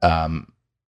I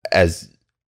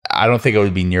don't think it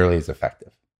would be nearly as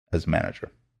effective as a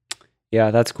manager. Yeah,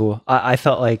 that's cool. I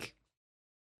felt like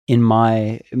in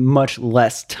my much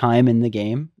less time in the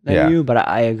game than Yeah. you, but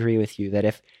I agree with you that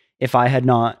if I had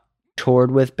not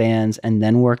toured with bands and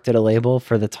then worked at a label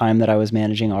for the time that I was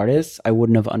managing artists, I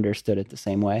wouldn't have understood it the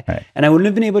same way. Right. And I wouldn't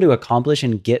have been able to accomplish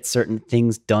and get certain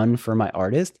things done for my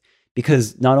artist,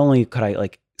 because not only could I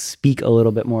like speak a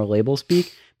little bit more label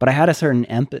speak, but I had a certain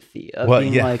empathy of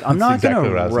being like, I'm not that's exactly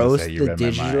what I going to was gonna roast say. You the read my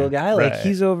digital mind. guy. Like Right.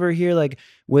 he's over here like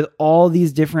with all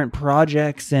these different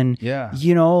projects and, Yeah.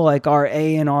 you know, like our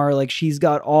A&R, like she's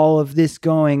got all of this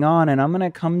going on, and I'm going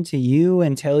to come to you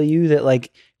and tell you that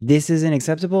like this isn't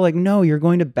acceptable. Like, no, you're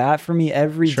going to bat for me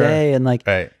every Sure. day. And like,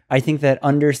 Right. I think that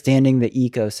understanding the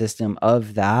ecosystem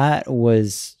of that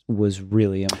was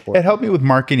really important. It helped me with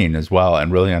marketing as well,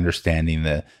 and really understanding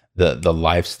the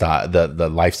lifestyle, the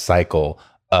life cycle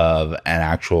of an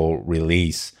actual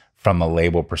release from a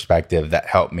label perspective. That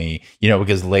helped me, you know,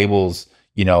 because labels,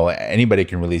 you know, anybody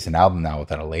can release an album now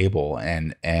without a label,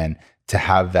 and to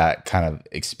have that kind of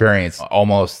experience,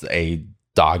 almost a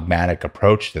dogmatic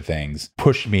approach to things,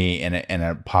 pushed me in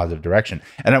a positive direction.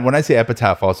 And when I say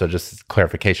Epitaph, also just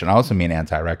clarification, I also mean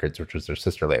Anti Records, which was their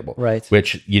sister label, Right.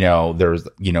 Which, you know, there's,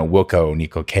 you know, Wilco,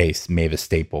 Nico Case, Mavis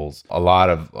Staples, a lot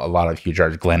of huge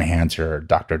artists, Glenn Hanser,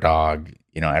 Dr. Dog,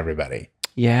 you know, everybody.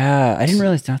 Yeah, I didn't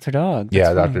realize Dr. Dog. That's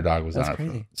Yeah, funny. Dr. Dog was That's on it.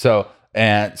 crazy. So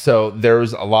there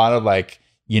was a lot of like,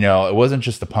 you know, it wasn't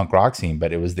just the punk rock scene,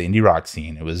 but it was the indie rock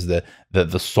scene. It was the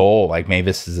soul, like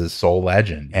Mavis is a soul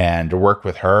legend, and to work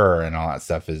with her and all that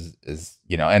stuff is,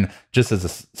 you know, and just as a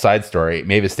side story,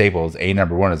 Mavis Staples,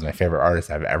 #1, is my favorite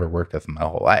artist I've ever worked with in my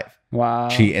whole life. Wow.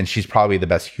 She's probably the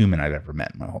best human I've ever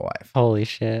met in my whole life. Holy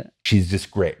shit. She's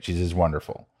just great. She's just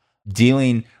wonderful.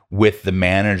 Dealing with the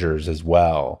managers as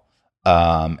well,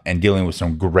 and dealing with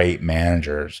some great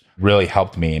managers really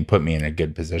helped me and put me in a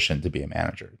good position to be a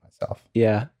manager myself.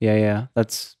 Yeah.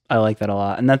 I like that a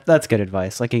lot. And that's good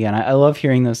advice. Like, again, I love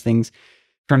hearing those things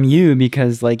from you,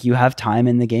 because like you have time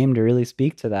in the game to really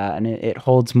speak to that, and it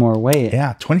holds more weight.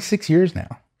 Yeah, 26 years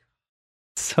now.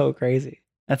 So crazy.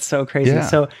 That's so crazy. Yeah.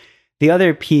 So the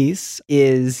other piece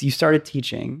is you started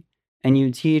teaching, and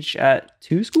you teach at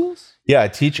 2 schools? Yeah, I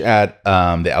teach at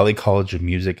the LA College of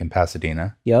Music in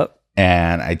Pasadena, Yep.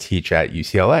 and I teach at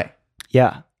UCLA.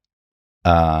 Yeah.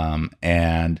 I've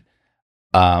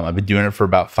been doing it for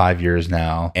about 5 years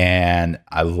now, and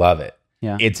I love it.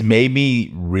 Yeah. It's made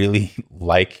me really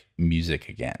like music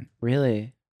again.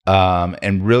 Really?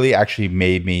 And really actually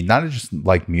made me not just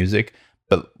like music,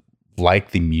 but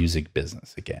like the music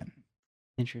business again.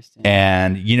 Interesting.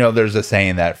 And, you know, there's a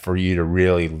saying that for you to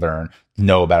really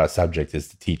know about a subject is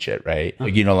to teach it, right? Uh-huh.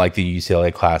 You know, like the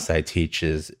UCLA class I teach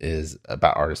is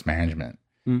about artist management.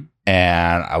 Mm.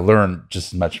 And I learn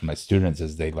just as much from my students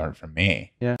as they learn from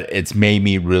me. Yeah. It's made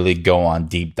me really go on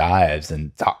deep dives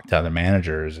and talk to other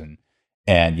managers. And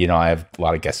you know, I have a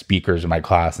lot of guest speakers in my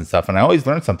class and stuff, and I always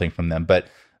learn something from them. But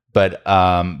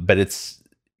it's,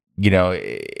 you know,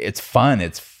 it's fun.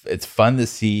 It's fun to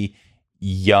see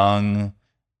young,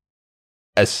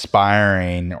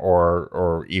 aspiring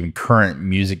or even current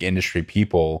music industry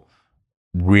people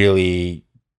really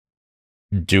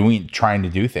trying to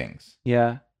do things.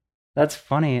 Yeah. That's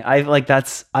funny.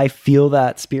 I feel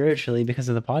that spiritually because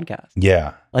of the podcast.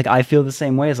 Yeah. Like I feel the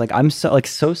same way. It's like I'm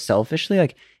so selfishly,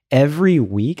 like every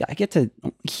week I get to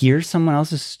hear someone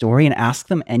else's story and ask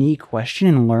them any question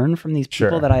and learn from these people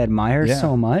Sure. that I admire Yeah.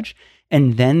 so much.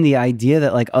 And then the idea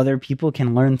that like other people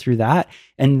can learn through that,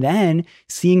 and then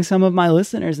seeing some of my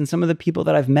listeners and some of the people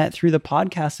that I've met through the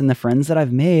podcast and the friends that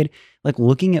I've made, like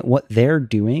looking at what they're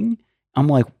doing, I'm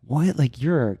like, what? Like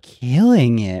you're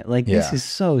killing it. Like this Yeah. is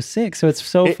so sick. So it's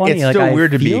so funny. It's like still I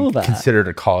weird to be feel that. considered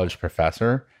a college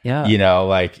professor. Yeah. You know,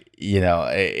 like, you know,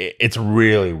 it's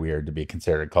really weird to be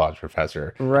considered a college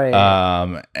professor. Right.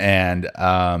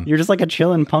 You're just like a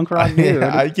chilling punk rock dude.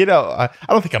 I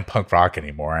don't think I'm punk rock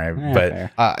anymore.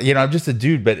 fair. You know, I'm just a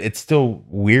dude. But it's still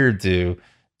weird to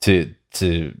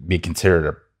be considered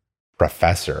a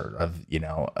professor of, you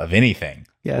know, of anything,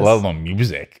 Yes. let alone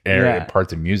music or Yeah.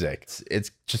 parts of music.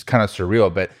 It's just kind of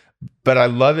surreal. But I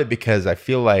love it because I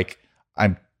feel like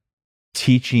I'm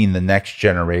teaching the next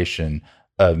generation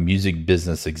of music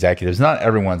business executives. Not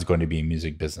everyone's going to be a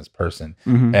music business person.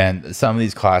 Mhm. And some of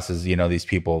these classes, you know, these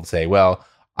people say, well,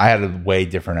 I had a way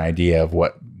different idea of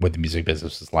what the music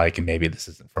business is like, and maybe this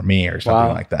isn't for me or something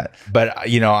Wow. like that. But,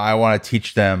 you know, I want to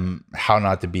teach them how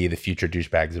not to be the future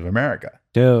douchebags of America.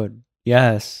 Dude.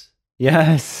 Yes. You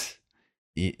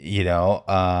know,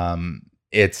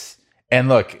 and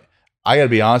look, I got to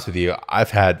be honest with you. I've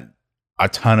had a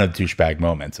ton of douchebag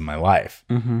moments in my life,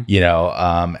 Mm-hmm. you know,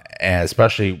 and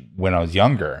especially when I was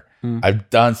younger, Mm. I've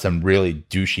done some really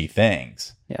douchey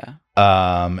things. Yeah.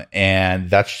 And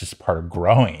that's just part of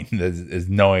growing is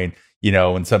knowing,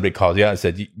 when somebody calls you out and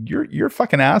said, you're a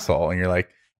fucking asshole. And you're like,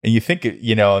 and you think,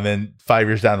 and then 5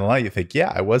 years down the line, you think,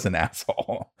 yeah, I was an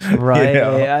asshole. Right.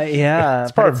 Yeah.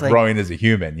 It's part of growing as a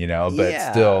human,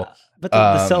 but still. But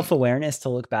the self-awareness to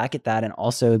look back at that and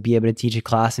also be able to teach a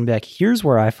class and be like, here's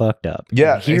where I fucked up.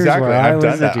 Yeah, exactly. I've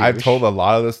done that. I've told a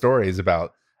lot of the stories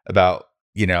about,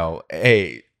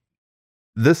 hey,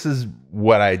 this is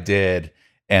what I did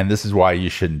and this is why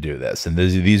you shouldn't do this. And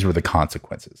these were the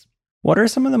consequences. What are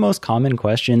some of the most common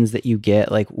questions that you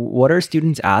get? Like, what are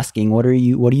students asking? What do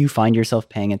you find yourself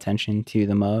paying attention to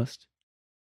the most?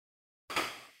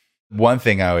 One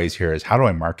thing I always hear is, how do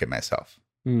I market myself?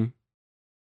 And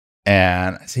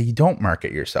I say, you don't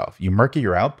market yourself. You market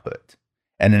your output.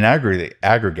 And in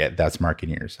aggregate, that's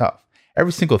marketing yourself.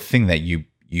 Every single thing that you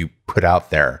put out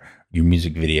there, your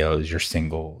music videos, your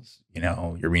singles,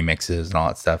 your remixes and all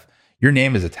that stuff, your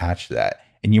name is attached to that.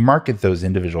 And you market those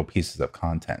individual pieces of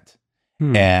content.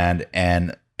 And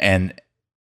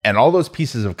all those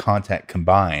pieces of content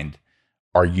combined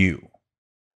are you.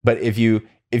 But if you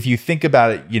think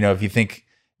about it, if you think,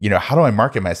 how do I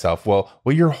market myself? Well,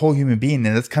 you're a whole human being,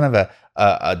 and it's kind of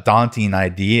a daunting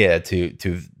idea to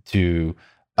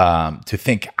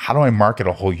think, how do I market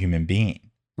a whole human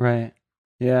being? Right.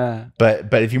 Yeah.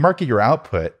 But if you market your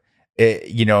output,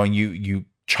 and you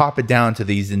chop it down to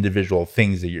these individual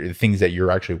things that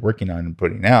you're actually working on and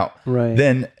putting out, right?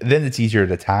 Then it's easier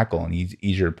to tackle and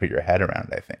easier to put your head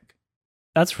around, I think.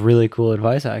 That's really cool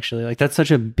advice, actually. Like, that's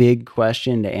such a big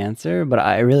question to answer, but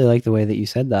I really like the way that you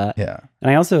said that. Yeah.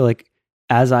 And I also,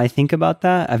 as I think about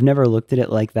that, I've never looked at it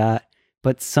like that,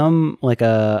 but some,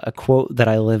 a quote that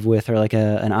I live with, or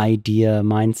an idea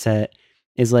mindset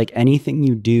is anything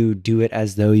you do it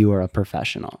as though you are a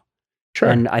professional. Sure.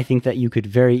 And I think that you could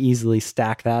very easily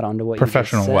stack that onto what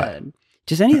professional you just said. What?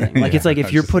 Just anything. It's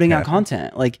if you're putting out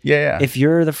content, if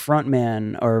you're the front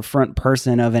man or front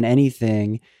person of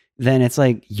anything, then it's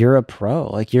you're a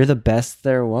pro. You're the best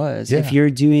there was. Yeah. If you're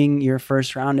doing your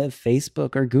first round of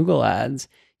Facebook or Google ads,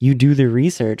 you do the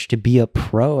research to be a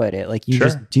pro at it. You sure.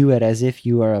 just do it as if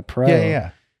you are a pro.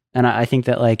 Yeah. And I think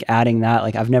that adding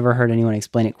that, I've never heard anyone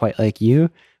explain it quite like you,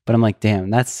 but I'm damn,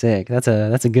 that's sick. That's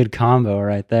a good combo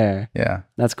right there. Yeah.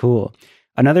 That's cool.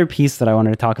 Another piece that I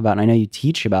wanted to talk about, and I know you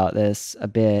teach about this a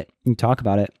bit, you talk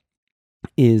about it,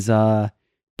 is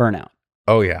burnout.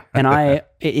 Oh yeah. And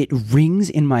it rings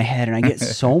in my head, and I get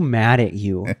so mad at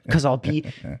you because I'll be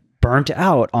burnt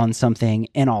out on something,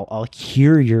 and I'll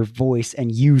hear your voice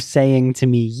and you saying to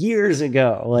me years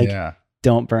ago,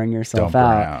 don't burn yourself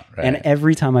out. Right. And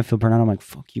every time I feel burnt out, I'm like,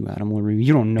 fuck you, Adam LaRue.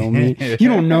 You don't know me. You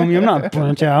don't know me. I'm not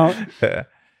burnt out.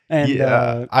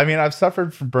 And I've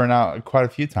suffered from burnout quite a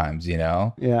few times,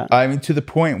 Yeah. To the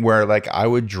point where I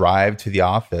would drive to the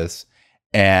office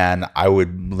and I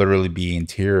would literally be in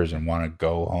tears and want to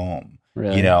go home.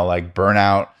 Really?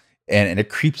 Burnout, and it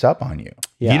creeps up on you.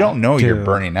 Yeah, you don't know you're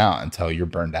burning out until you're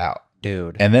burned out.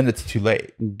 Dude. And then it's too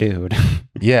late. Dude.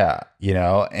 Yeah.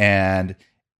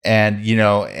 And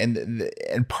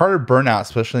part of burnout,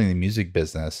 especially in the music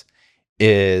business,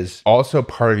 is also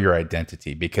part of your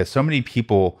identity, because so many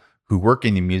people who work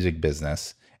in the music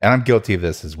business, and I'm guilty of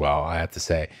this as well, I have to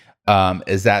say,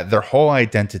 is that their whole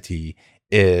identity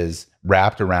is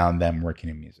wrapped around them working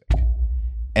in music.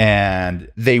 And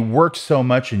they work so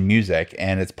much in music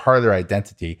and it's part of their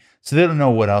identity, so they don't know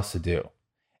what else to do.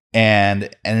 And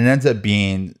it ends up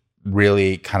being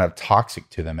really kind of toxic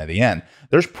to them at the end.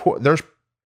 There's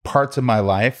parts of my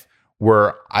life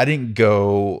where I didn't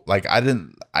go,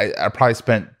 I probably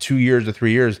spent 2 years or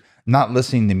 3 years not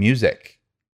listening to music.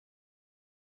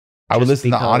 I would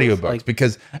listen to audiobooks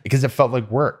because it felt like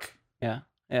work. Yeah.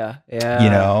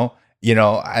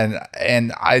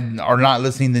 And are not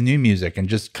listening to new music and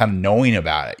just kind of knowing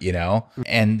about it,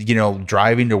 and,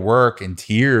 driving to work in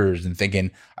tears and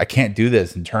thinking, I can't do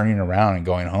this, and turning around and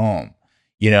going home,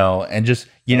 and just,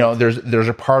 there's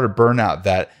a part of burnout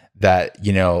that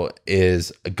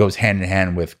goes hand in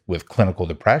hand with clinical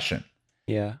depression.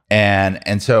 Yeah.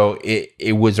 And so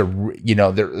it was there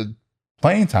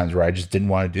plenty of times where I just didn't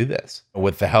want to do this.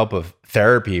 With the help of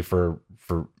therapy for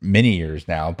many years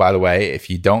now, by the way, if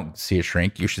you don't see a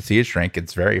shrink, you should see a shrink.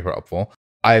 It's very helpful.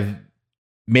 I've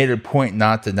made it a point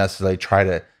not to necessarily try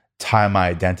to tie my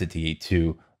identity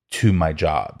to my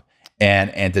job,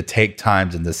 and to take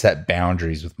times and to set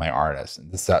boundaries with my artists, and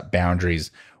to set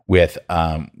boundaries with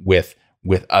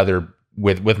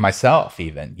myself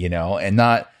even, and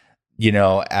not,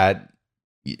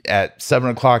 at 7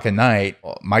 o'clock at night,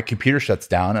 my computer shuts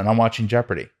down and I'm watching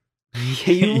Jeopardy.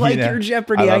 Yeah, you like your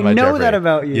Jeopardy. I know Jeopardy. That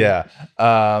about you. Yeah.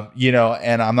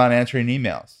 And I'm not answering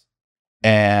emails.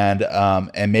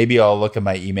 and maybe I'll look at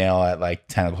my email at like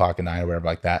 10 o'clock at night or whatever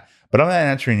like that. But I'm not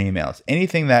answering emails.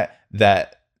 Anything that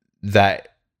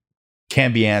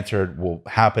can be answered will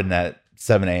happen at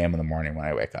 7 a.m. in the morning when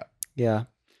I wake up. Yeah.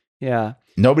 Yeah.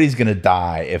 Nobody's going to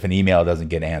die if an email doesn't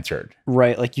get answered.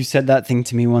 Right. Like you said that thing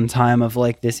to me one time of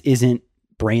like, this isn't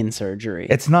brain surgery.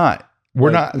 It's not.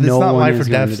 We're Like, not. It's no not one life is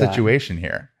or going death to die. situation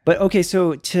here. But okay,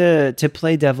 so to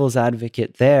play devil's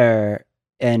advocate there,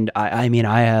 and I mean,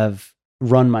 I have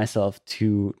run myself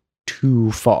too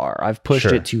far. I've pushed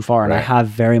Sure. it too far, and I Right. have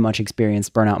very much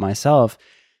experienced burnout myself.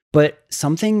 But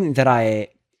something that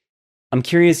I'm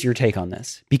curious your take on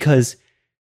this, because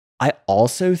I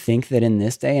also think that in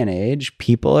this day and age,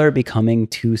 people are becoming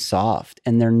too soft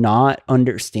and they're not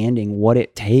understanding what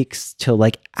it takes to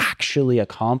like actually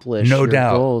accomplish No your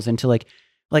doubt. goals and to like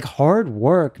hard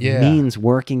work Yeah. means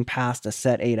working past a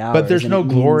set 8 hours. But there's and no it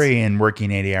means- glory in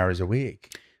working 80 hours a week.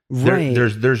 right?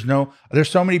 There's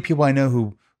so many people I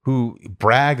know who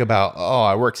brag about, oh,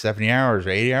 I work 70 hours or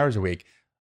 80 hours a week.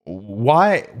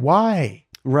 Why?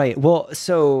 Right. Well,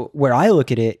 so where I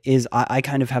look at it is I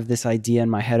kind of have this idea in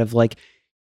my head of like,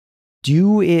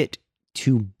 do it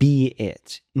to be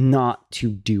it, not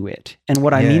to do it. And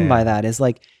what I mean Yeah. by that is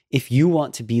like, if you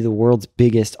want to be the world's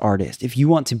biggest artist, if you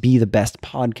want to be the best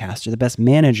podcaster, the best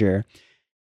manager,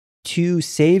 to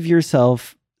save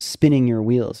yourself spinning your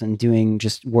wheels and doing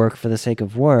just work for the sake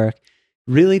of work,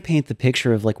 really paint the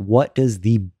picture of like, what does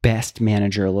the best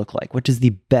manager look like? What does the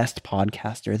best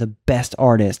podcaster, the best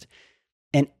artist?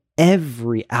 And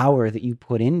every hour that you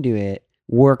put into it,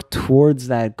 work towards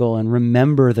that goal and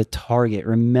remember the target,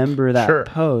 remember that Sure.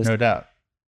 post, No doubt.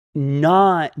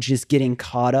 not just getting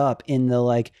caught up in the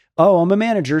like, oh, I'm a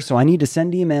manager, so I need to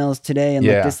send emails today and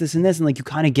Yeah. like this, and this. And like you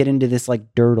kind of get into this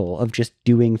like dirtle of just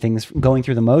doing things, going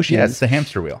through the motions. Yeah, it's the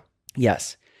hamster wheel.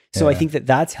 Yes. So I Yeah. think that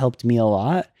that's helped me a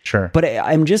lot. Sure. But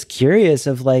I'm just curious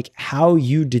of like how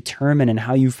you determine and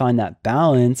how you find that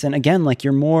balance. And again, like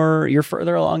you're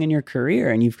further along in your career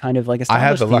and you've kind of like I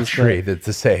have established the things, but- luxury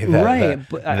to say that. Right,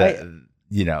 but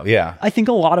Yeah. I think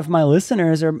a lot of my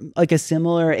listeners are like a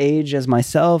similar age as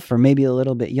myself or maybe a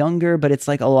little bit younger, but it's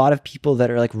like a lot of people that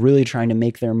are like really trying to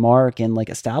make their mark and like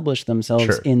establish themselves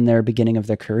Sure. in their beginning of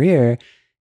their career.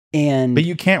 And But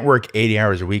you can't work 80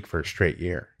 hours a week for a straight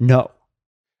year. no.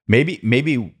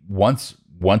 Maybe once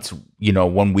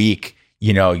 1 week,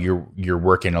 you're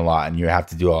working a lot and you have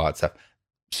to do a lot of stuff.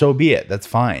 So be it. That's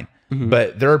fine. Mhm.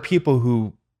 But there are people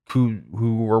who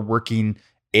are working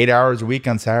 8 hours a week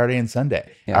on Saturday and Sunday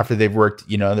Yeah. after they've worked,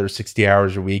 their 60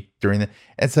 hours a week during the,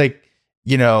 it's like,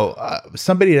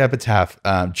 somebody at Epitaph,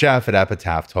 Jeff at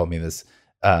Epitaph told me this,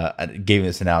 gave me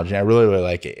this analogy. I really, really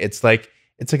like it. It's like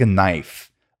a knife.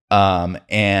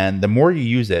 And the more you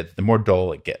use it, the more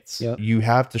dull it gets. Yep. You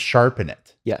have to sharpen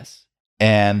it. Yes.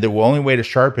 And the only way to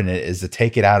sharpen it is to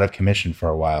take it out of commission for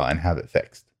a while and have it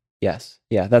fixed. Yes.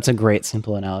 Yeah. That's a great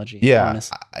simple analogy. Yeah.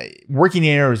 honestly. Working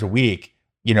 8 hours a week,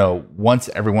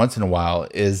 every once in a while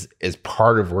is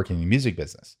part of working in the music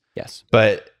business. Yes.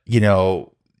 But,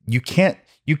 you can't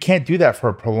do that for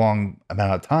a prolonged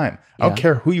amount of time. I don't Yeah.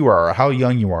 care who you are or how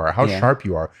young you are or how Yeah. sharp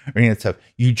you are or any of that stuff.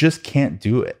 You just can't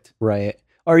do it. Right.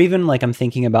 Or even like I'm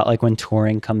thinking about like when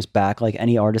touring comes back, like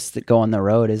any artists that go on the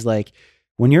road is like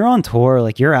when you're on tour,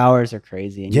 like your hours are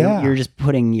crazy and Yeah. you're just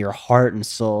putting your heart and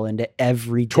soul into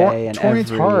every day and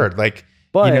Touring's every hard. Like,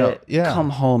 but yeah. come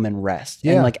home and rest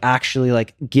Yeah. and like actually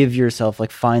like give yourself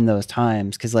like find those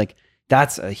times because like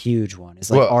that's a huge one.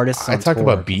 It's like artists. I on talk tour.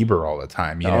 about Bieber all the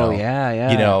time. Oh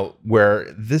yeah. Where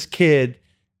this kid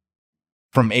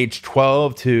from age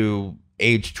 12 to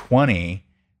age 20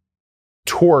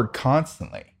 toured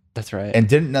constantly That's right. and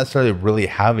didn't necessarily really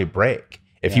have a break.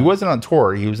 If he Yeah. wasn't on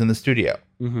tour, he was in the studio.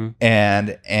 Mm-hmm.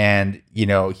 And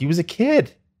he was a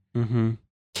kid. Mm-hmm.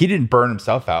 He didn't burn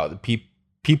himself out. The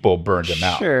people burned him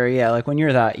out. Sure. Yeah. Like when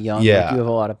you're that young, Yeah. like you have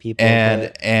a lot of people. And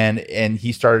that- and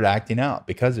he started acting out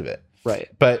because of it. right.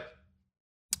 But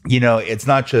it's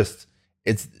not just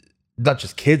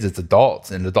kids, it's adults,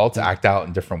 and adults act out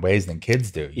in different ways than kids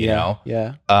do, you know?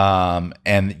 Yeah.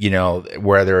 And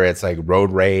whether it's like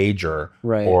road rage or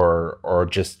Right. or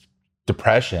just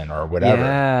depression or whatever.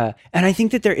 Yeah. And I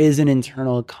think that there is an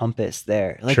internal compass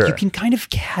there. Like Sure. you can kind of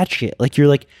catch it. Like you're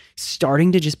like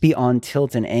starting to just be on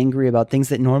tilt and angry about things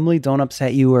that normally don't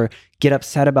upset you or get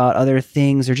upset about other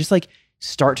things or just like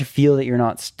start to feel that you're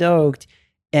not stoked.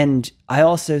 And I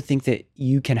also think that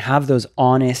you can have those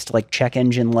honest like check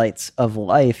engine lights of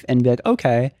life and be like,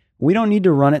 okay, we don't need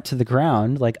to run it to the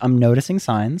ground. Like I'm noticing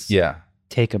signs. Yeah.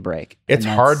 Take a break. It's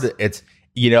And hard that's-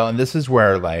 and this is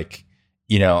where like,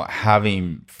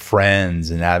 having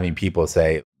friends and having people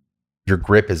say your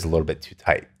grip is a little bit too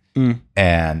tight.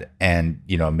 and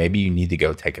you know, maybe you need to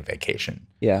go take a vacation,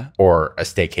 or a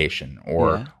staycation,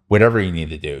 or whatever you need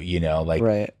to do, you know,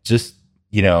 like just,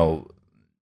 you know,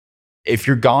 if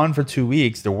you're gone for 2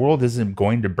 weeks, the world isn't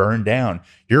going to burn down.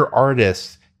 Your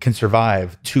artist can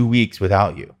survive 2 weeks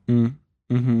without you.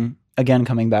 Again,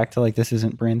 coming back to like, this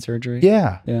isn't brain surgery.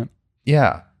 Yeah.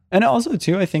 And also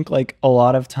too, I think like a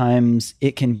lot of times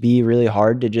it can be really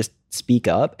hard to just speak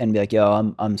up and be like,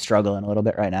 yo, I'm struggling a little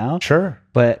bit right now. Sure.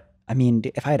 But I mean,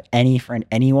 if I had any friend,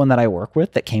 anyone that I work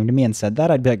with that came to me and said that,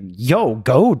 I'd be like, yo,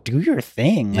 go do your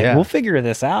thing. Like, we'll figure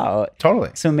this out.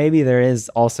 Totally. So maybe there is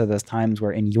also those times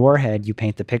where in your head, you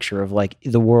paint the picture of like,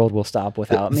 the world will stop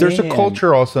without me. There's a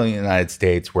culture also in the United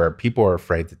States where people are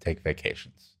afraid to take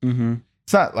vacations.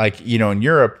 It's not like, you know, in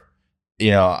Europe,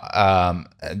 you know,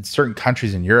 in certain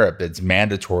countries in Europe, it's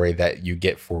mandatory that you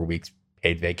get 4 weeks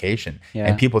paid vacation,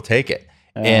 and people take it.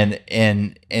 And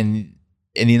in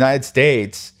the United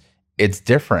States, it's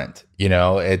different. You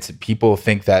know, it's people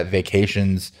think that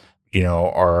vacations, you know,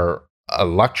 are a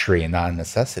luxury and not a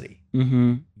necessity.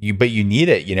 But you need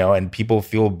it, you know, and people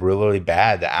feel really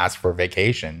bad to ask for a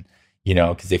vacation, you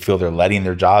know, because they feel they're letting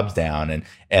their jobs down,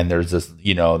 and there's this,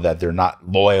 you know, that they're not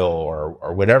loyal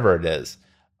or whatever it is.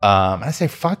 I say,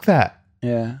 fuck that.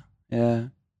 Yeah.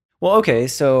 Well, okay.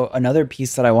 So another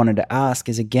piece that I wanted to ask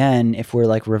is, again, if we're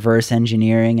like reverse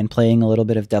engineering and playing a little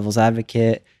bit of devil's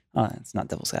advocate, it's not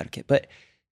devil's advocate, but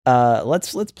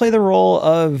let's play the role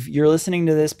of, you're listening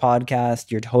to this podcast,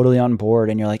 you're totally on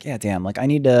board, and you're like, yeah, damn, like I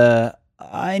need to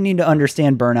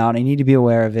understand burnout. I need to be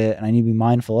aware of it, and I need to be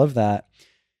mindful of that.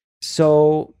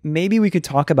 So maybe we could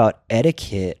talk about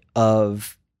etiquette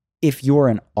of, if you're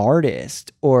an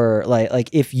artist, or like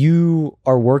if you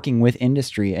are working with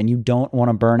industry and you don't want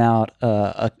to burn out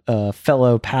a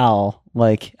fellow pal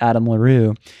like Adam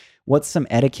LaRue, what's some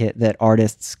etiquette that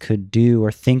artists could do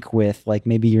or think with? Like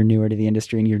maybe you're newer to the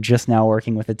industry and you're just now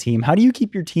working with a team. How do you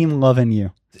keep your team loving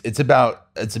you? It's about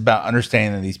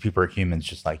understanding that these people are humans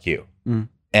just like you,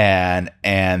 and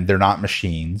they're not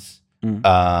machines. You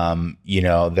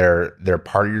know, they're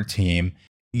part of your team.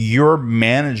 Your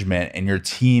management and your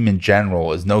team in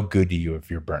general is no good to you if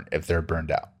they're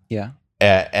burned out. Yeah.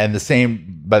 And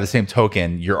by the same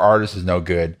token, your artist is no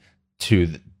good to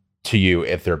you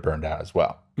if they're burned out as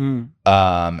well.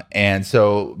 And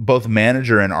so both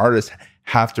manager and artist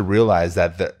have to realize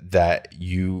that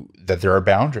there are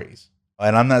boundaries.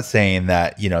 And I'm not saying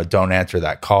that, you know, don't answer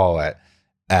that call at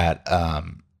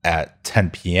 10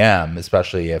 p.m.,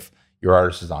 especially if your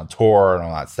artist is on tour and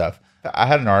all that stuff. I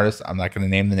had an artist, I'm not going to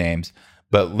name the names,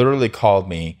 but literally called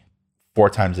me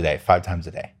 4 times a day, 5 times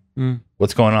a day.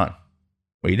 What's going on?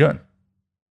 What are you doing?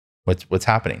 What's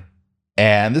happening?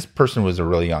 And this person was a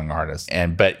really young artist.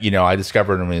 But you know, I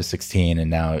discovered him when he was 16,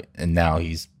 and now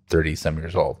he's 30 some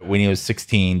years old. When he was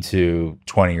 16 to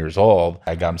 20 years old,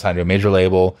 I got him signed to a major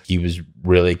label. He was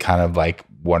really kind of like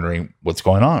wondering, what's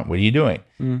going on? What are you doing?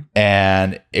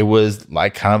 And it was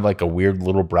like kind of like a weird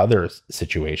little brother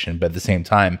situation. But at the same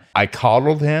time, I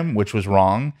coddled him, which was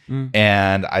wrong.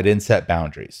 And I didn't set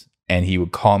boundaries. And he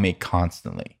would call me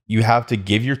constantly. You have to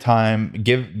give your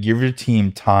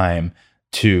team time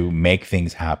to make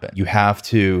things happen. You have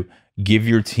to give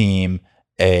your team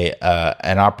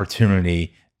an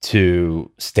opportunity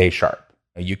to stay sharp.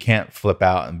 You can't flip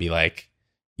out and be like,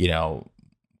 you know,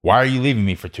 why are you leaving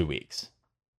me for 2 weeks?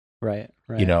 Right.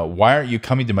 You know, why aren't you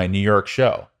coming to my New York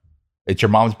show? It's your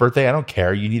mom's birthday. I don't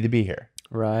care. You need to be here.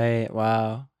 Right.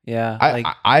 Wow.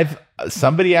 Yeah.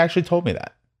 Somebody actually told me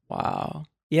that. Wow.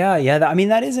 Yeah. I mean,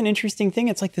 that is an interesting thing.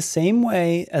 It's like the same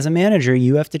way as a manager,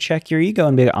 you have to check your ego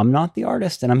and be like, I'm not the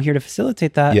artist and I'm here to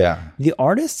facilitate that. Yeah. The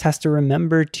artist has to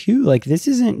remember too, like, this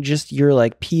isn't just your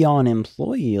like peon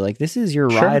employee. Like, this is your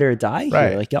ride or die here.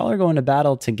 Right. Like, y'all are going to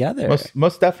battle together.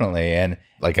 Most definitely. And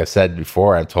like I said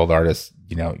before, I've told artists,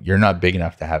 you know, you're not big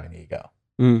enough to have an ego.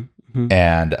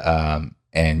 And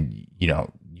you know,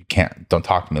 don't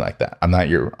talk to me like that. I'm not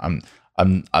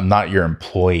your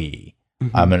employee.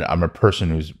 I'm a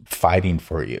person who's fighting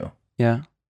for you. Yeah.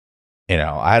 You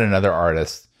know, I had another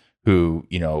artist who,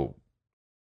 you know,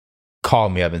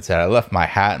 called me up and said, I left my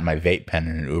hat and my vape pen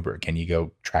in an Uber. Can you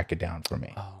go track it down for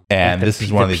me? Oh, and this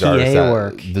is one of these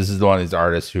artists. This is one of these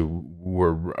artists who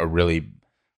were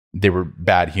they were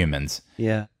bad humans.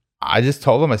 Yeah. I just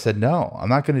told him, I said, no, I'm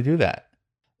not going to do that.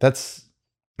 That's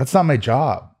not my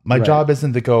job. My job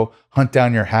isn't to go hunt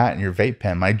down your hat and your vape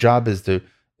pen. My job is to,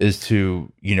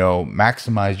 you know,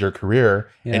 maximize your career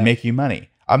and make you money.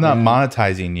 I'm not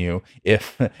monetizing you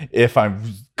if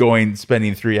I'm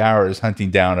spending 3 hours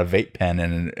hunting down a vape pen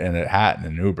and a hat and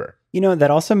an Uber. You know, that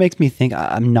also makes me think,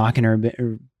 I'm not going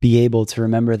to be able to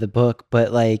remember the book,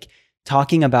 but like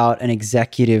talking about an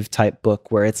executive type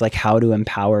book where it's like how to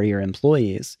empower your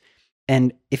employees.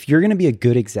 And if you're going to be a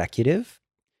good executive,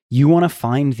 you want to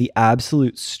find the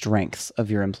absolute strengths of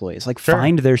your employees, like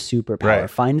find their superpower,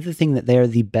 find the thing that they're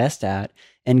the best at,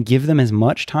 and give them as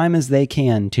much time as they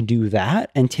can to do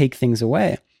that and take things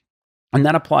away. And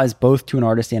that applies both to an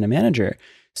artist and a manager.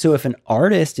 So if an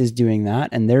artist is doing that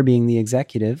and they're being the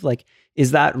executive, like,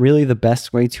 is that really the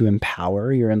best way to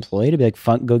empower your employee to be like,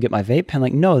 fun, go get my vape pen?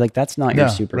 Like, no, like that's not your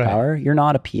superpower. Right. You're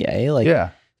not a PA.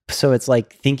 Like, so it's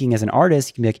like thinking as an artist,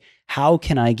 you can be like, how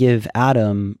can I give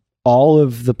Adam all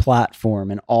of the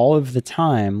platform and all of the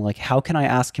time? Like, how can I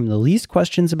ask him the least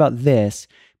questions about this,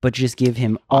 but just give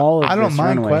him all of this? I don't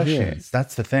mind questions. Here.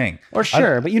 That's the thing. Or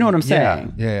sure, but you know what I'm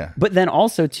saying. Yeah. But then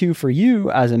also too, for you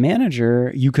as a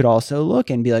manager, you could also look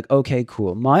and be like, okay,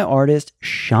 cool. My artist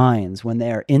shines when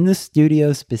they are in the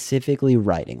studio specifically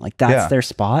writing. Like that's their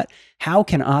spot. How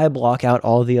can I block out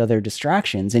all the other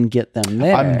distractions and get them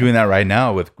there? I'm doing that right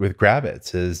now with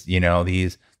Grabbits. Is, you know,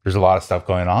 there's a lot of stuff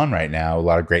going on right now, a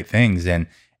lot of great things, and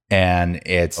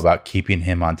it's about keeping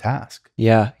him on task.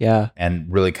 Yeah. And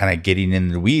really kind of getting in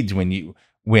the weeds when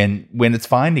it's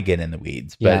fine to get in the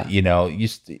weeds. But you know,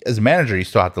 as a manager, you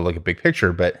still have to look at big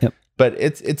picture. But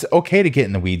it's okay to get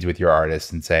in the weeds with your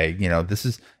artist and say, you know, this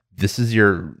is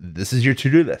your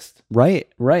to-do list.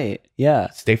 Right. Yeah.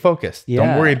 Stay focused. Yeah.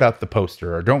 Don't worry about the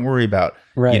poster, or don't worry about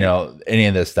you know, any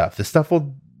of this stuff. This stuff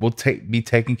will be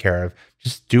taken care of.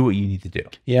 Just do what you need to do.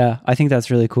 Yeah, I think that's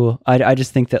really cool. I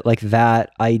just think that like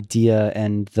that idea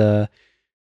and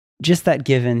just that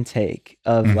give and take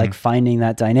of like finding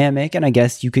that dynamic. And I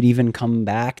guess you could even come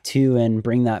back to and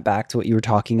bring that back to what you were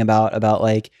talking about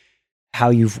like how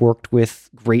you've worked with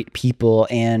great people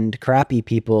and crappy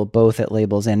people, both at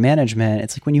labels and management.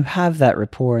 It's like when you have that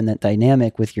rapport and that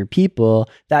dynamic with your people,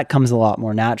 that comes a lot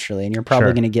more naturally. And you're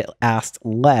probably going to get asked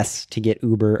less to get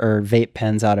Uber or vape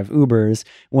pens out of Ubers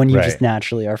when you just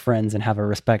naturally are friends and have a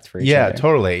respect for each other. Yeah,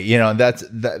 totally. You know,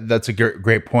 that's a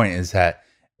great point, is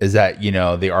that, you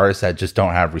know, the artists that just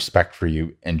don't have respect for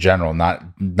you in general, not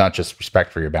just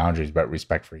respect for your boundaries, but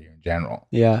respect for you in general.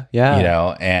 Yeah. You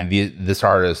know, and this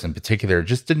artist in particular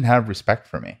just didn't have respect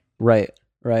for me. Right.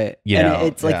 You know,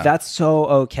 it's like, that's so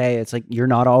okay. It's like, you're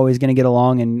not always going to get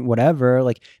along and whatever.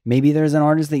 Like maybe there's an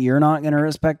artist that you're not going to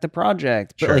respect the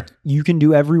project, but like you can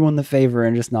do everyone the favor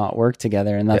and just not work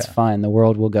together, and that's fine. The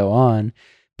world will go on.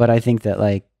 But I think that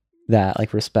like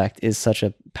respect is such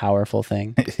a powerful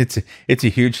thing. It's a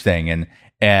huge thing.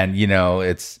 And, you know,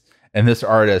 and this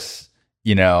artist,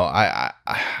 you know, I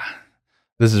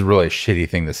this is really a shitty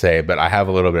thing to say, but I have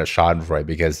a little bit of schadenfreude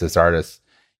because this artist,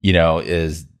 you know,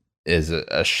 is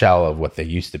a shell of what they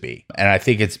used to be. And I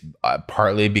think it's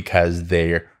partly because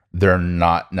they're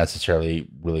not necessarily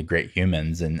really great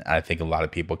humans. And I think a lot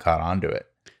of people caught on to it.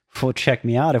 Well, check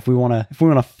me out. If we want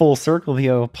to full circle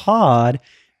the pod,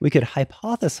 we could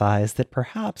hypothesize that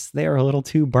perhaps they are a little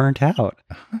too burnt out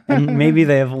and maybe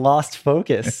they have lost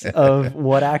focus of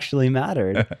what actually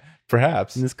mattered.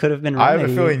 Perhaps. And this could have been remedied. I have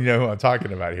a feeling you know who I'm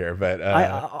talking about here, but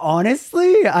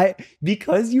honestly,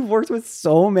 because you've worked with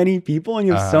so many people and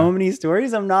you have so many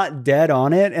stories, I'm not dead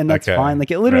on it, and that's fine.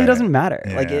 Like it literally doesn't matter.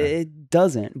 Yeah. Like it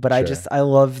doesn't. But I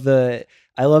love the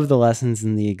lessons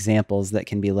and the examples that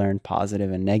can be learned,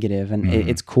 positive and negative, and it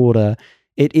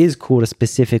is cool to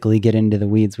specifically get into the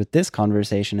weeds with this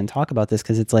conversation and talk about this,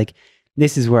 because it's like,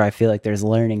 this is where I feel like there's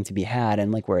learning to be had,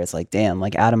 and like where it's like, damn,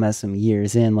 like Adam has some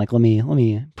years in, like let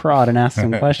me prod and ask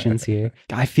some questions here.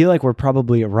 I feel like we're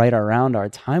probably right around our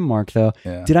time mark though.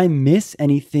 Yeah. Did I miss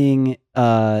anything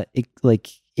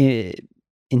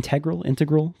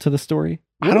integral to the story?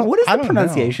 What is the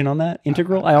pronunciation on that?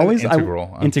 Integral? I always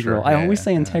integral. I always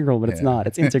say integral, but it's not.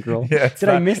 It's integral. Did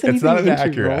I miss anything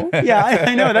integral? Yeah,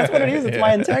 I know. That's what it is. It's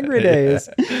my Integra days.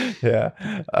 Yeah.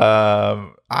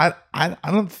 I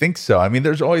don't think so. I mean,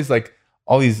 there's always like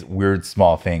all these weird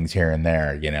small things here and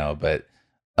there, you know, but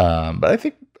I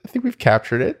think we've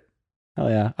captured it. Oh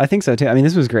yeah. I think so too. I mean,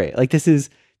 this was great. Like this is,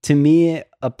 to me,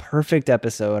 a perfect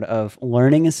episode of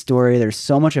learning a story. There's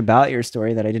so much about your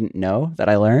story that I didn't know that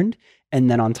I learned. And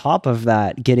then on top of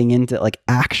that, getting into like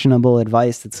actionable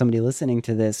advice that somebody listening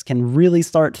to this can really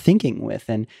start thinking with.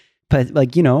 But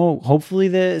like, you know,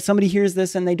 hopefully somebody hears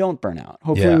this and they don't burn out.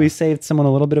 Hopefully we saved someone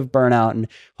a little bit of burnout, and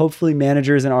hopefully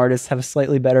managers and artists have a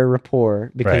slightly better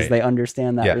rapport because they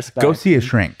understand that respect. Go see a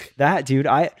shrink. That, dude,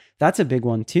 that's a big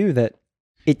one too, that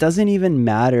it doesn't even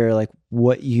matter like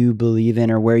what you believe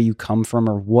in or where you come from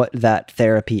or what that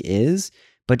therapy is.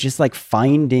 but just like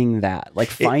finding that, like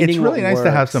finding it's really what nice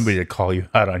to have works. somebody to call you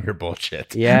out on your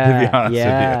bullshit. Yeah, to be honest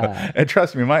yeah. with you. And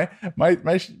trust me, my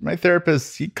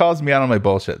therapist, he calls me out on my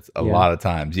bullshit a lot of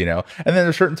times, you know. And then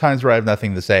there's certain times where I have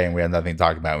nothing to say and we have nothing to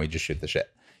talk about and we just shoot the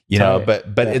shit. You know, but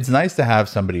it's nice to have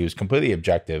somebody who's completely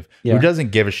objective, who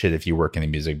doesn't give a shit if you work in the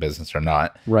music business or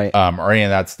not, right? Or any of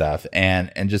that stuff,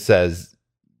 and just says,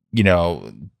 you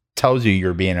know, tells you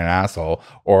you're being an asshole,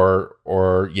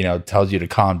 or you know, tells you to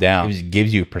calm down. It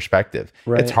gives you perspective.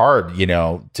 Right. It's hard, you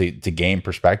know, to gain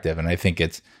perspective, and I think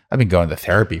I've been going to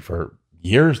therapy for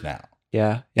years now.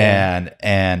 Yeah.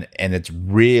 And it's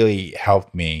really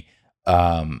helped me.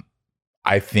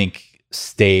 I think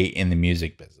stay in the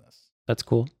music business. That's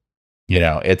cool. You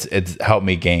know, it's helped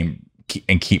me gain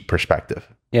and keep perspective.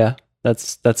 Yeah,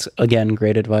 that's again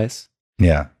great advice.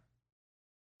 Yeah,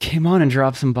 came on and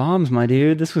dropped some bombs, my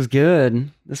dude. This was good.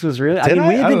 This was really. I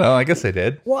don't know. I guess I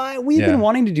did. Well, we've been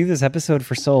wanting to do this episode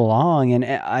for so long, and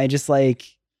I just like.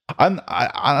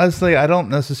 I honestly, I don't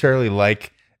necessarily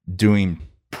like doing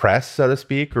press, so to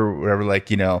speak, or whatever. Like,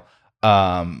 you know.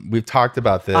 We've talked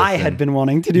about this. I had been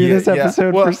wanting to do this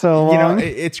episode for so long. You know,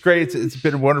 it's great. It's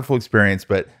been a wonderful experience,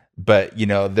 but you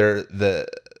know,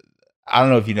 I don't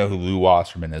know if you know who Lou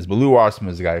Wasserman is, but Lou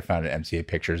Wasserman is the guy who founded MCA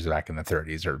Pictures back in the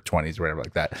 30s or 20s or whatever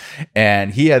like that.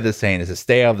 And he had this saying: "Is to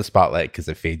stay out of the spotlight because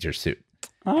it fades your suit."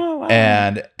 Oh, wow.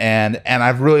 And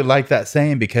I've really liked that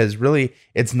saying because really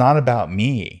it's not about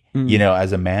me, you know,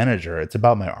 as a manager. It's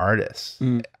about my artists.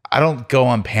 I don't go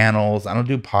on panels. I don't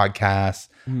do podcasts.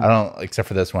 I don't, except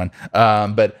for this one.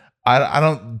 But I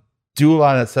don't do a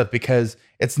lot of that stuff because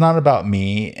it's not about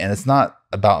me and it's not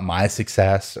about my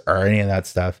success or any of that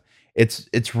stuff.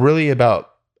 It's really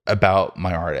about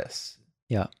my artists.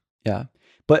 Yeah. Yeah.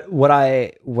 But what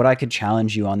I could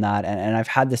challenge you on that, and I've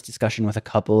had this discussion with a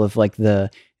couple of like the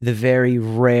very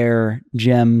rare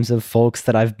gems of folks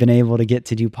that I've been able to get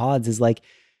to do pods, is like,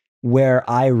 where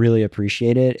I really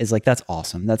appreciate it is like, that's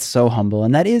awesome. That's so humble.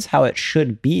 And that is how it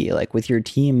should be. Like with your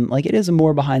team, like it is a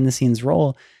more behind the scenes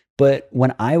role. But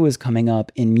when I was coming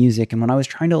up in music and when I was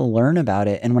trying to learn about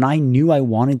it, and when I knew I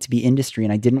wanted to be industry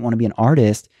and I didn't want to be an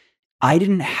artist, I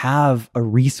didn't have a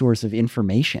resource of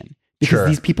information because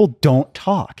these people don't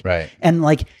talk. Right. And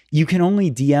like, you can only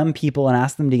DM people and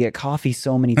ask them to get coffee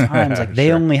so many times. Like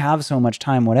they only have so much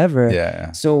time, whatever.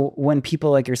 Yeah. So when people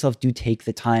like yourself do take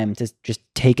the time to just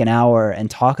take an hour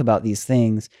and talk about these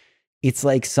things, it's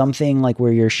like something like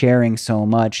where you're sharing so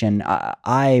much. And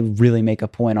I really make a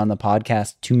point on the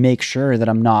podcast to make sure that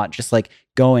I'm not just like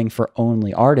going for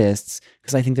only artists,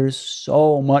 because I think there's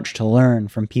so much to learn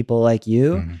from people like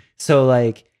you. Mm-hmm. So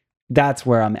like, that's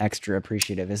where I'm extra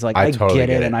appreciative, is like, I totally get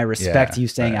it and I respect you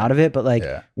staying out of it. But like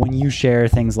when you share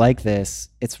things like this,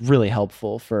 it's really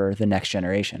helpful for the next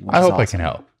generation. I hope I can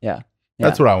help. Yeah.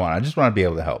 That's what I want. I just want to be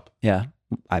able to help. Yeah.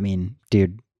 I mean,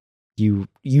 dude, you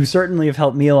certainly have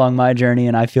helped me along my journey,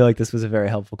 and I feel like this was a very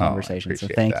helpful conversation. So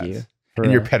thank you. And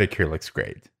your pedicure looks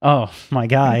great. Oh my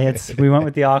guy. We went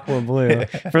with the aqua blue.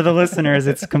 For the listeners,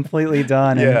 it's completely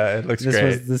done. Yeah, it looks great.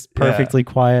 This was this perfectly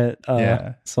quiet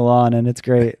salon, and it's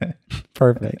great.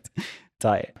 Perfect.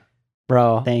 Tight.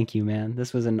 Bro, thank you, man.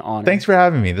 This was an honor. Thanks for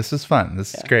having me. This was fun.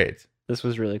 This is great. This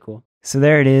was really cool. So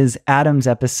there it is, Adam's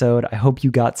episode. I hope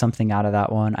you got something out of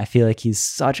that one. I feel like he's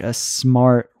such a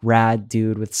smart, rad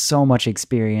dude with so much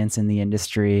experience in the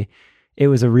industry. It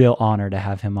was a real honor to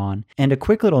have him on. And a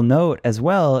quick little note as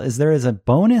well is there is a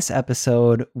bonus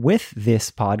episode with this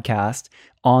podcast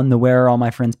on the Where Are All My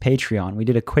Friends Patreon. We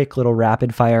did a quick little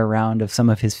rapid fire round of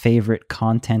some of his favorite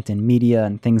content in media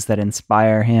and things that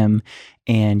inspire him.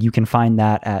 And you can find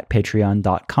that at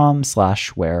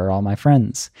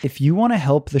patreon.com/whereareallmyfriends. If you want to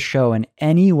help the show in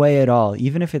any way at all,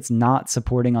 even if it's not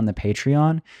supporting on the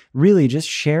Patreon, really just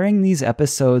sharing these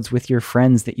episodes with your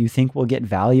friends that you think will get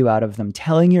value out of them,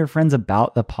 telling your friends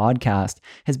about the podcast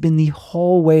has been the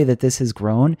whole way that this has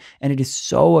grown. And it is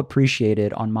so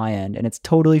appreciated on my end, and it's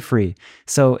totally free.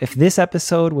 So if this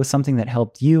episode was something that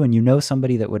helped you and you know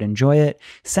somebody that would enjoy it,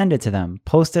 send it to them,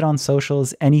 post it on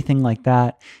socials, anything like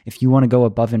that. If you want to go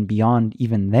above and beyond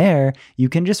even there, you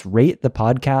can just rate the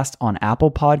podcast on Apple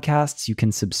Podcasts. You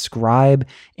can subscribe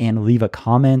and leave a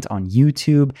comment on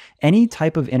YouTube. Any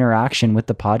type of interaction with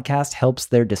the podcast helps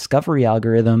their discovery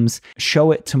algorithms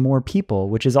show it to more people,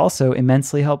 which is also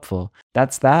immensely helpful.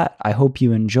 That's that. I hope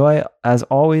you enjoy. As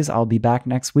always, I'll be back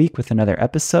next week with another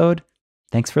episode.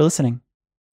 Thanks for listening.